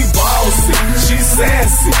lot. She bossy, she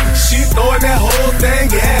sassy, she throwing that whole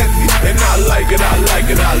thing at me. And I like it, I like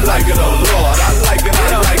it, I like it a lot. I like it,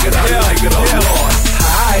 I like it, I like it a lot.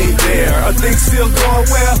 Hi there, are things still going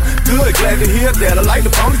well? Good, glad to hear that. I like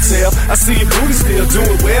the ponytail. I see your booty still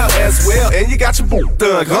doing well as well. And you got your boot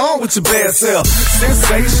done. Go on with your bad self.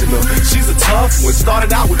 Sensational. She's a tough one.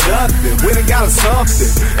 Started out with nothing. Went and got her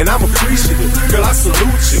something. And I'm appreciative. Girl, I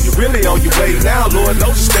salute you. You're really on your way now. Lord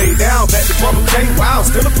knows you stay down. Back to Bubba K. Wow,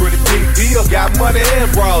 still a pretty big deal. Got money and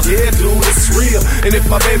bras. Yeah, dude, it's real. And if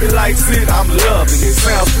my baby likes it, I'm loving it.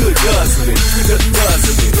 Sounds good, doesn't it? Just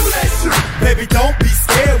doesn't it? Do that shit. Baby, don't be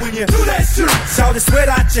scared when you do that shit. Shout it, sweat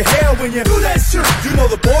out your hair when you do that shit. You know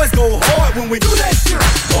the boys go hard when we do that shit.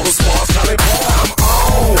 All the squads tell it, boy, I'm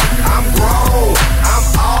on, I'm grown, I'm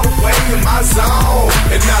all the way in my zone.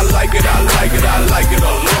 And I like it, I like it, I like it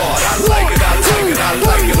a lot. I like it, I like it, I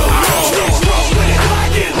like it a lot.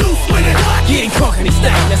 Get loose with it. Getting crunk in this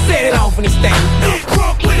thing. Now set it off in this thing. Get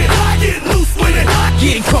crunk with it. Get loose with it.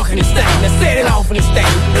 Getting crunk in this thing. Now set it off in this thing.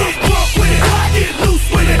 Get crunk with it. Get loose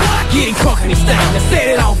with it. Getting crunk in this thing. Now set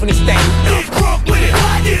it off in this thing. Get crunk with it.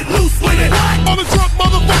 Get loose with it. On the truck,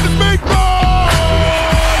 motherfuckers, make noise!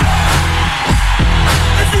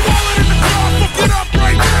 If you wallet in the car, fuck it up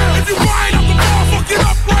right now. If you wind up the bar, fuck it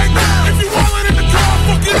up right now. If you wallet in the car,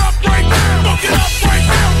 fuck it up right now. Fuck it up right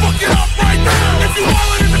now. Fuck it up right now. If you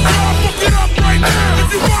wallet in the car, fuck it up right now.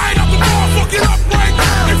 If you wind up the bar, fuck it up right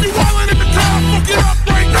now. If you wallet in the car, fuck it up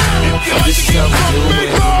right now. This is how we do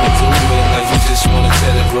it. Like we just wanna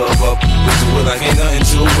tell it, rub up. We do it like ain't nothing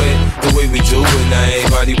to it. The way we do it, now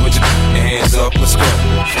everybody put your hands up. Let's go.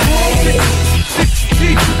 Hey,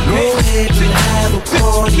 go ahead and have a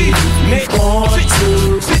party if you want to.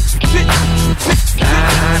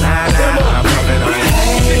 Nah, nah, nah, nah.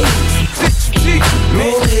 Hey, go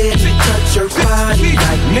ahead and touch your body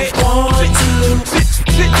like you want to.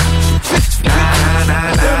 Nah, nah,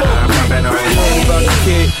 nah, nah.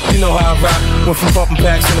 Kid, you know how I rock. Went from bumping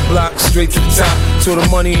packs on the block straight to the top. So the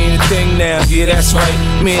money ain't a thing now. Yeah, that's right.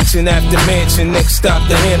 Mansion after mansion. Next stop,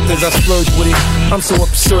 the Hamptons. I splurge with it. I'm so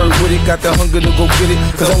absurd with it. Got the hunger to go get it.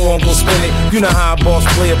 Cause I won't go spend it. You know how a boss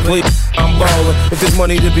play. I'm ballin'. If there's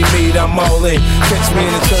money to be made, I'm all in. Catch me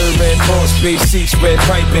in the turban, boss bass, seats, red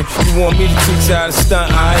piping. You want me to teach you how to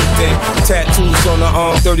stunt? I ain't then. Tattoos on the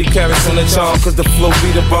arm, 30 carats on the charm. Cause the flow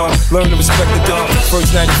be the bomb. Learn to respect the dumb.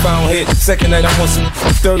 First night you found hit. Second night I'm on some.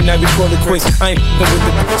 Third night we call it quits. I ain't with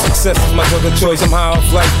the success is my drug of choice. I'm high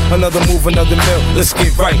off life. Another move, another meal. Let's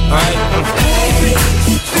get right, alright? Hey,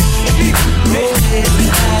 go ahead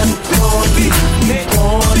and have a party if you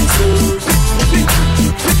want to.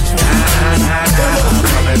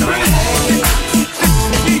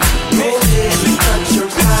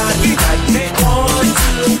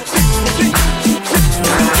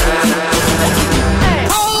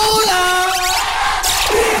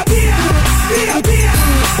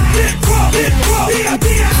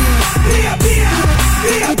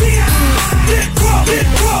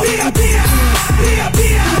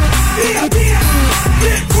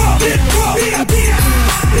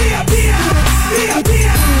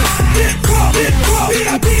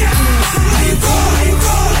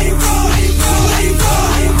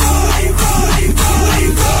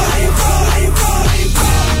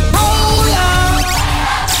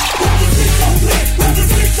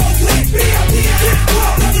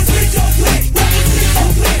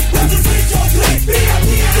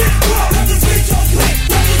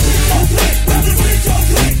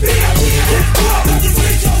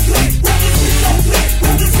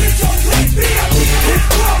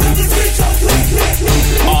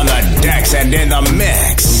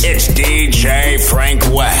 Frank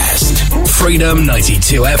West. Freedom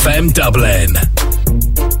 92 FM Dublin.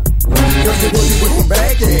 Cause you working with some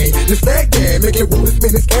bag, yeah. This stack, yeah. Make it wanna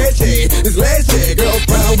spend this cash, yeah. This last, yeah. Girls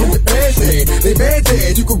brown with the bash, yeah. They mad,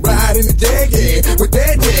 yeah. You can ride in the jag, yeah. With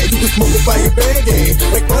that, yeah. You can smoke it by your bag, yeah.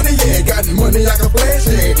 Like money, yeah. Got money, I can flash,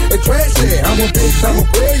 yeah. Like trash, yeah. I'm a bitch, I'm a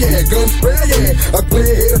player, yeah. Gun spray, yeah. I play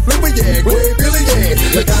hit a flipper, yeah. Greg Billy, yeah.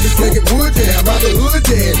 Like I be slinging wood, yeah. I'm out the hood,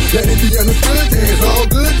 yeah. Let it be understood, yeah. It's all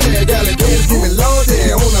good, yeah. Got a dance, give me low,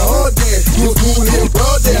 yeah. On the hard, yeah. You a cool little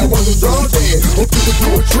broad, yeah. I want some draw, yeah. Hope you can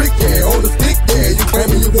do a trick, yeah. On the stick, yeah. You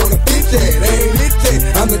claiming you wanna fit, yeah. They ain't lit,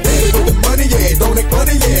 yeah. I'm the daddy with the money, yeah. Don't act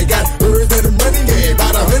funny, yeah. Got birds that are running, yeah.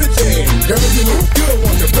 About 100, yeah. Girl, you look good,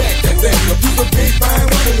 want to back that thing up. You a big fine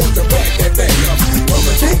woman, want to back that thing up.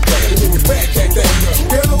 Mama, take that, you can back that thing up.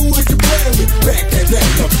 Girl, who is you playing with? Back that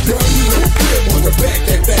thing up. Girl, you look good, want to back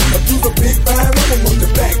that thing up. You a big fine woman, want to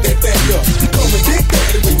back that thing up. Mama, take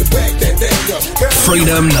that, you can back that thing up.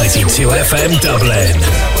 Freedom 92 FM Dublin.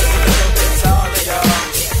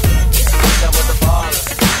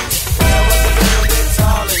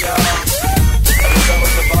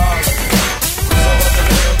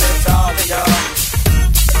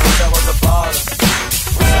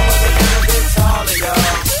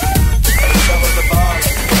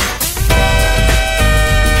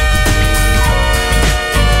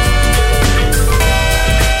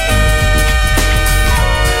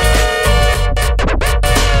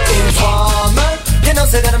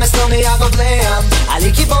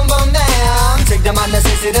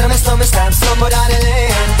 Say that I'm a stomach stamp, somewhere down the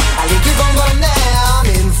lane. I like you boom boom damn.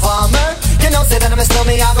 Informer, you know say that I'm a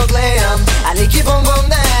stomach, I go glam. I like you boom boom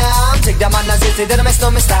damn. Take that man and say that I'm a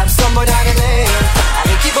stomach stamp, somewhere down the lane. I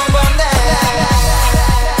like you boom boom damn.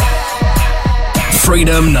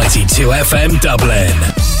 Freedom 92 FM Dublin.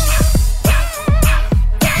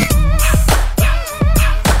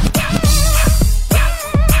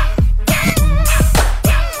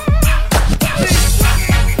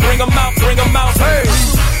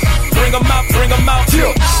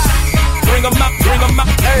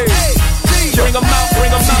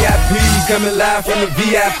 Coming live from the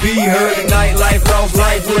VIP, heard the nightlife, lost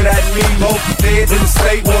life without me. Most feds in the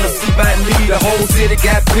state wanna see by me. The whole city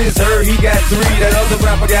got pissed, heard he got 3. That other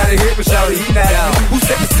rapper got a hit, but shouted he not out. Who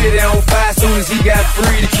set the city on fire soon as he got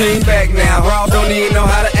free? The king back now, Raw don't even know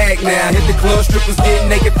how to act now. Hit the club, strippers getting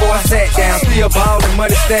naked before I sat down. Still ballin',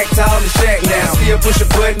 money stacked tall in the shack now. Still push a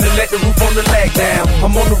button to let the roof on the lag down.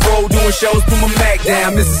 I'm on the road doing shows, put my Mac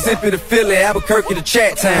down. Mississippi to Philly, Albuquerque to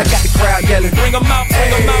Chat Town. I got the crowd yelling, bring 'em out,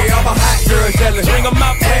 bring 'em out. I'm a hot girl yelling, bring 'em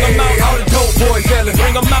out, bring 'em out. All the dope boys yelling,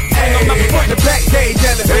 bring 'em out, bring 'em out. Front the back cage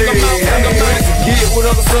yelling, bring 'em out, bring 'em out. Get with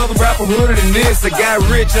other southern rapper hooded than this. I got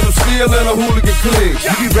rich and I'm still in a hooligan clique.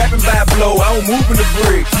 You be rapping by blow, I don't move in the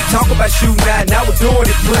bricks. You talk about shooting out, now we're doing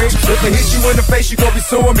it bricks. If I hit you in the face, you gon' be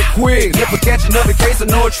suing me quick. If I catch another case, I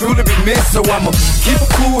know it truly be missed. So I'ma keep a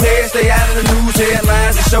cool head, stay out of the news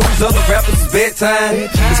headlines, and show these other rappers it's bedtime.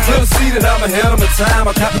 It's clear to see that I'm ahead of my time.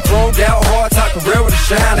 I copy chromed out, hard talk, career with a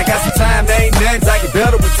shine. I got some time, they ain't nothing, I get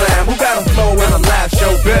better with time. Who got a flow and a live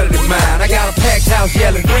show better than mine? I got a packed house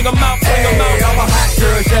yelling, bring 'em out, bring 'em out. All my hot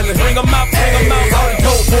girls yelling, bring 'em out, bring 'em out. All the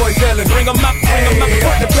dope boys yelling, bring 'em out, bring 'em out.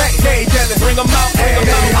 Front the back cage yelling, bring 'em out, bring 'em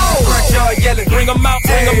out. Front yard yelling, bring 'em out,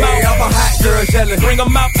 bring 'em out. All my hot girls yelling, bring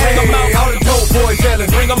 'em out, bring 'em out. All the dope boys yelling,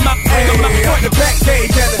 bring 'em out, bring 'em out. Front the back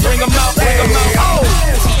cage yelling, bring 'em out, bring 'em out.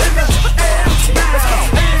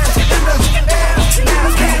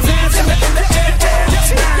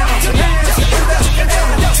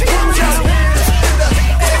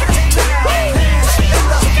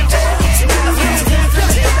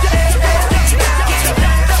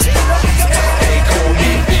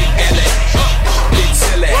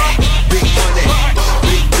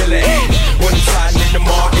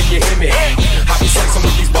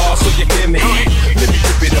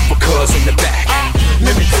 In the back,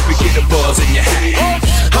 let me flip it, get a buzz in your hat.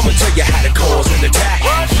 I'ma tell you how to cause an attack.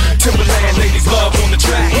 Timberland ladies love on the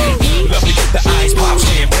track. Love to get the ice pop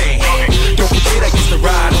champagne. Don't forget I used to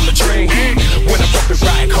ride on the train. When I pop the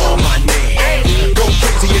ride, call my name. Go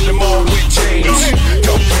crazy in the mall with James.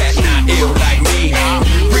 Don't cat not ill like me.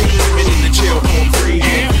 Bring the women in the jail for free.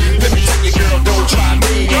 Let me tell you, girl, don't try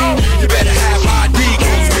me. You better have ID,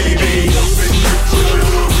 cause we be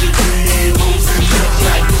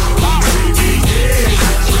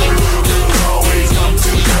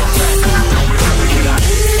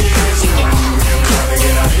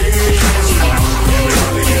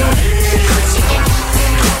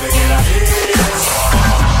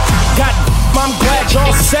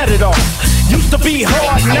y'all set it off. Used to be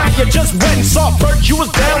hard, now you just wet and soft. Bert, you was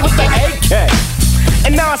down with the AK.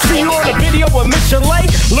 And now I see you on a video with Mission Lake,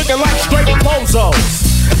 looking like straight bozos.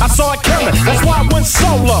 I saw it coming, that's why I went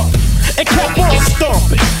solo and kept on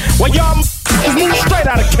stomping. While y'all move straight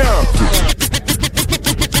out of character.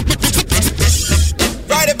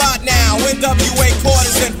 Right about now, NWA court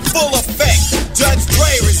is in full effect. Judge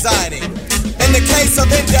Dre residing. In the case of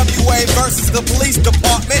NWA versus the police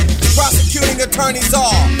department, prosecuting attorneys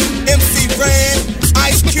are MC Ren,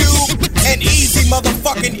 Ice Cube, and Easy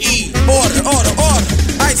motherfucking E. Order, order, order.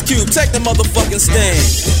 Ice Cube, take the motherfucking stand.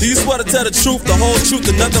 Do you swear to tell the truth, the whole truth,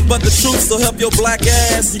 and nothing but the truth, so help your black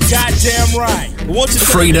ass? You goddamn right.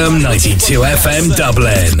 Freedom 92 FM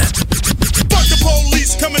Dublin. Fuck the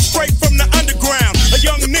police coming straight from the underground. A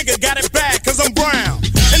young nigga got it bad cause I'm brown.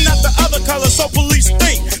 And not the other color, so police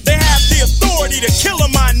think they have the authority to kill a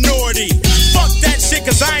minority. Fuck that shit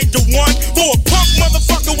cause I ain't the one for a punk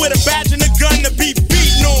motherfucker with a badge and a gun to be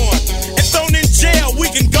beaten on and thrown in jail. We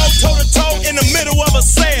can go toe to toe in the middle of a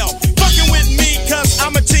sale. Fucking with me cause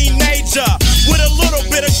I'm a teenager with a little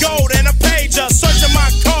bit of gold and a pager. Searching my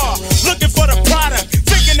car, looking for the product,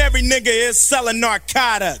 thinking every nigga is selling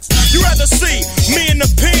narcotics. You rather see me in the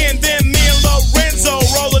pen than me and Lorenzo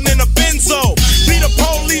rolling in a benzo. Be the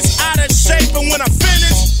police out of shape, and when I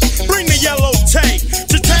finish, bring the yellow tape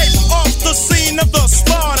to tape off the scene of the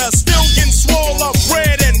slaughter. Still getting swole up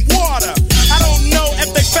bread and water. I don't know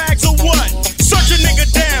if they fags or what. Search a nigga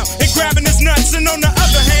down and grabbing his nuts, and on the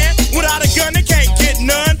other hand, without a gun they can't get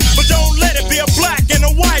none. But don't let it be a black and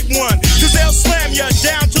a white one, cause they'll slam you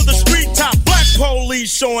down to the street top. Black police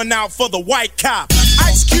showing out for the white cop.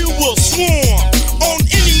 Ice Cube will swarm on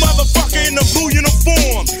any motherfucker in a blue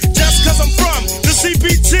uniform. Just cause I'm from the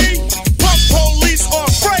CPT, punk police are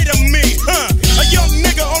afraid of me, huh? A young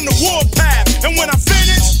nigga on the warpath, and when I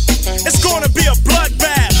finish, it's gonna be a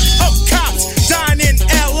bloodbath of cops dying in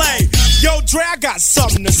LA. Yo, Dre, I got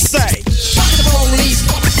something to say. Fuck the police.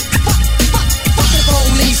 Fuck the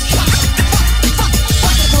police.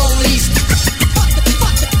 Fuck the police.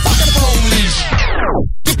 Fuck the police.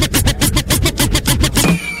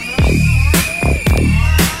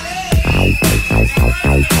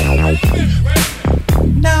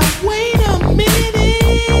 Now wait a minute.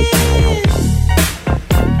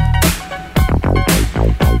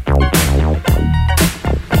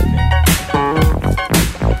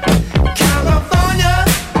 California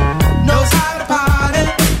knows how to party.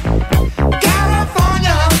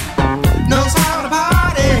 California knows how to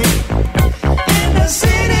party. In the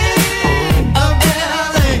city of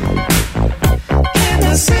LA. In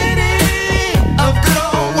the city of good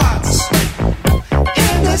old Watts.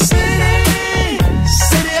 In the city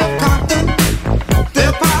of Compton,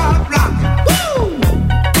 they're pop rockin', woo!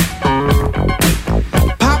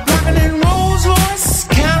 Pop rockin' in Rolls Royce,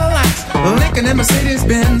 Cadillacs, Lincoln and Mercedes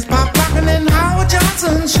Benz, pop rockin' in Howard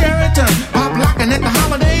Johnson, Sheraton, pop rockin' at the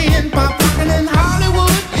Holiday Inn, pop rockin' in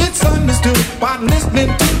Hollywood, it's understood, while listening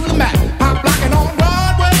to the Mac, pop rockin' on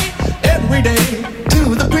Broadway, every day,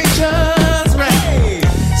 to the preacher's rap.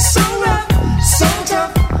 So rough, so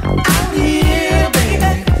tough, out here,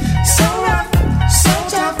 baby. So rough, so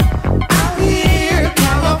tough, out here.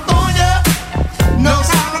 California knows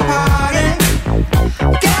how to party.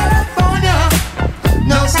 California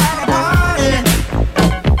knows how to party.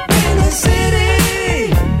 In the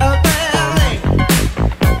city of LA.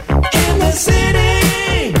 In the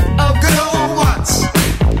city of good old Watts.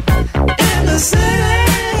 In the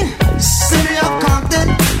city of Compton,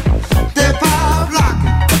 they're pop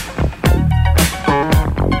rockin'.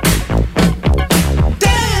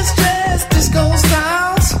 Dance, dress, disco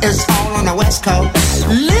styles. It's all on the West Coast.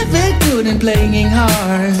 Living good and playing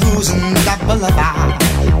hard. Cruising the boulevard.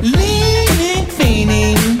 Leaning,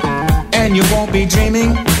 fiending, and you won't be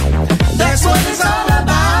dreaming. That's what it's all about.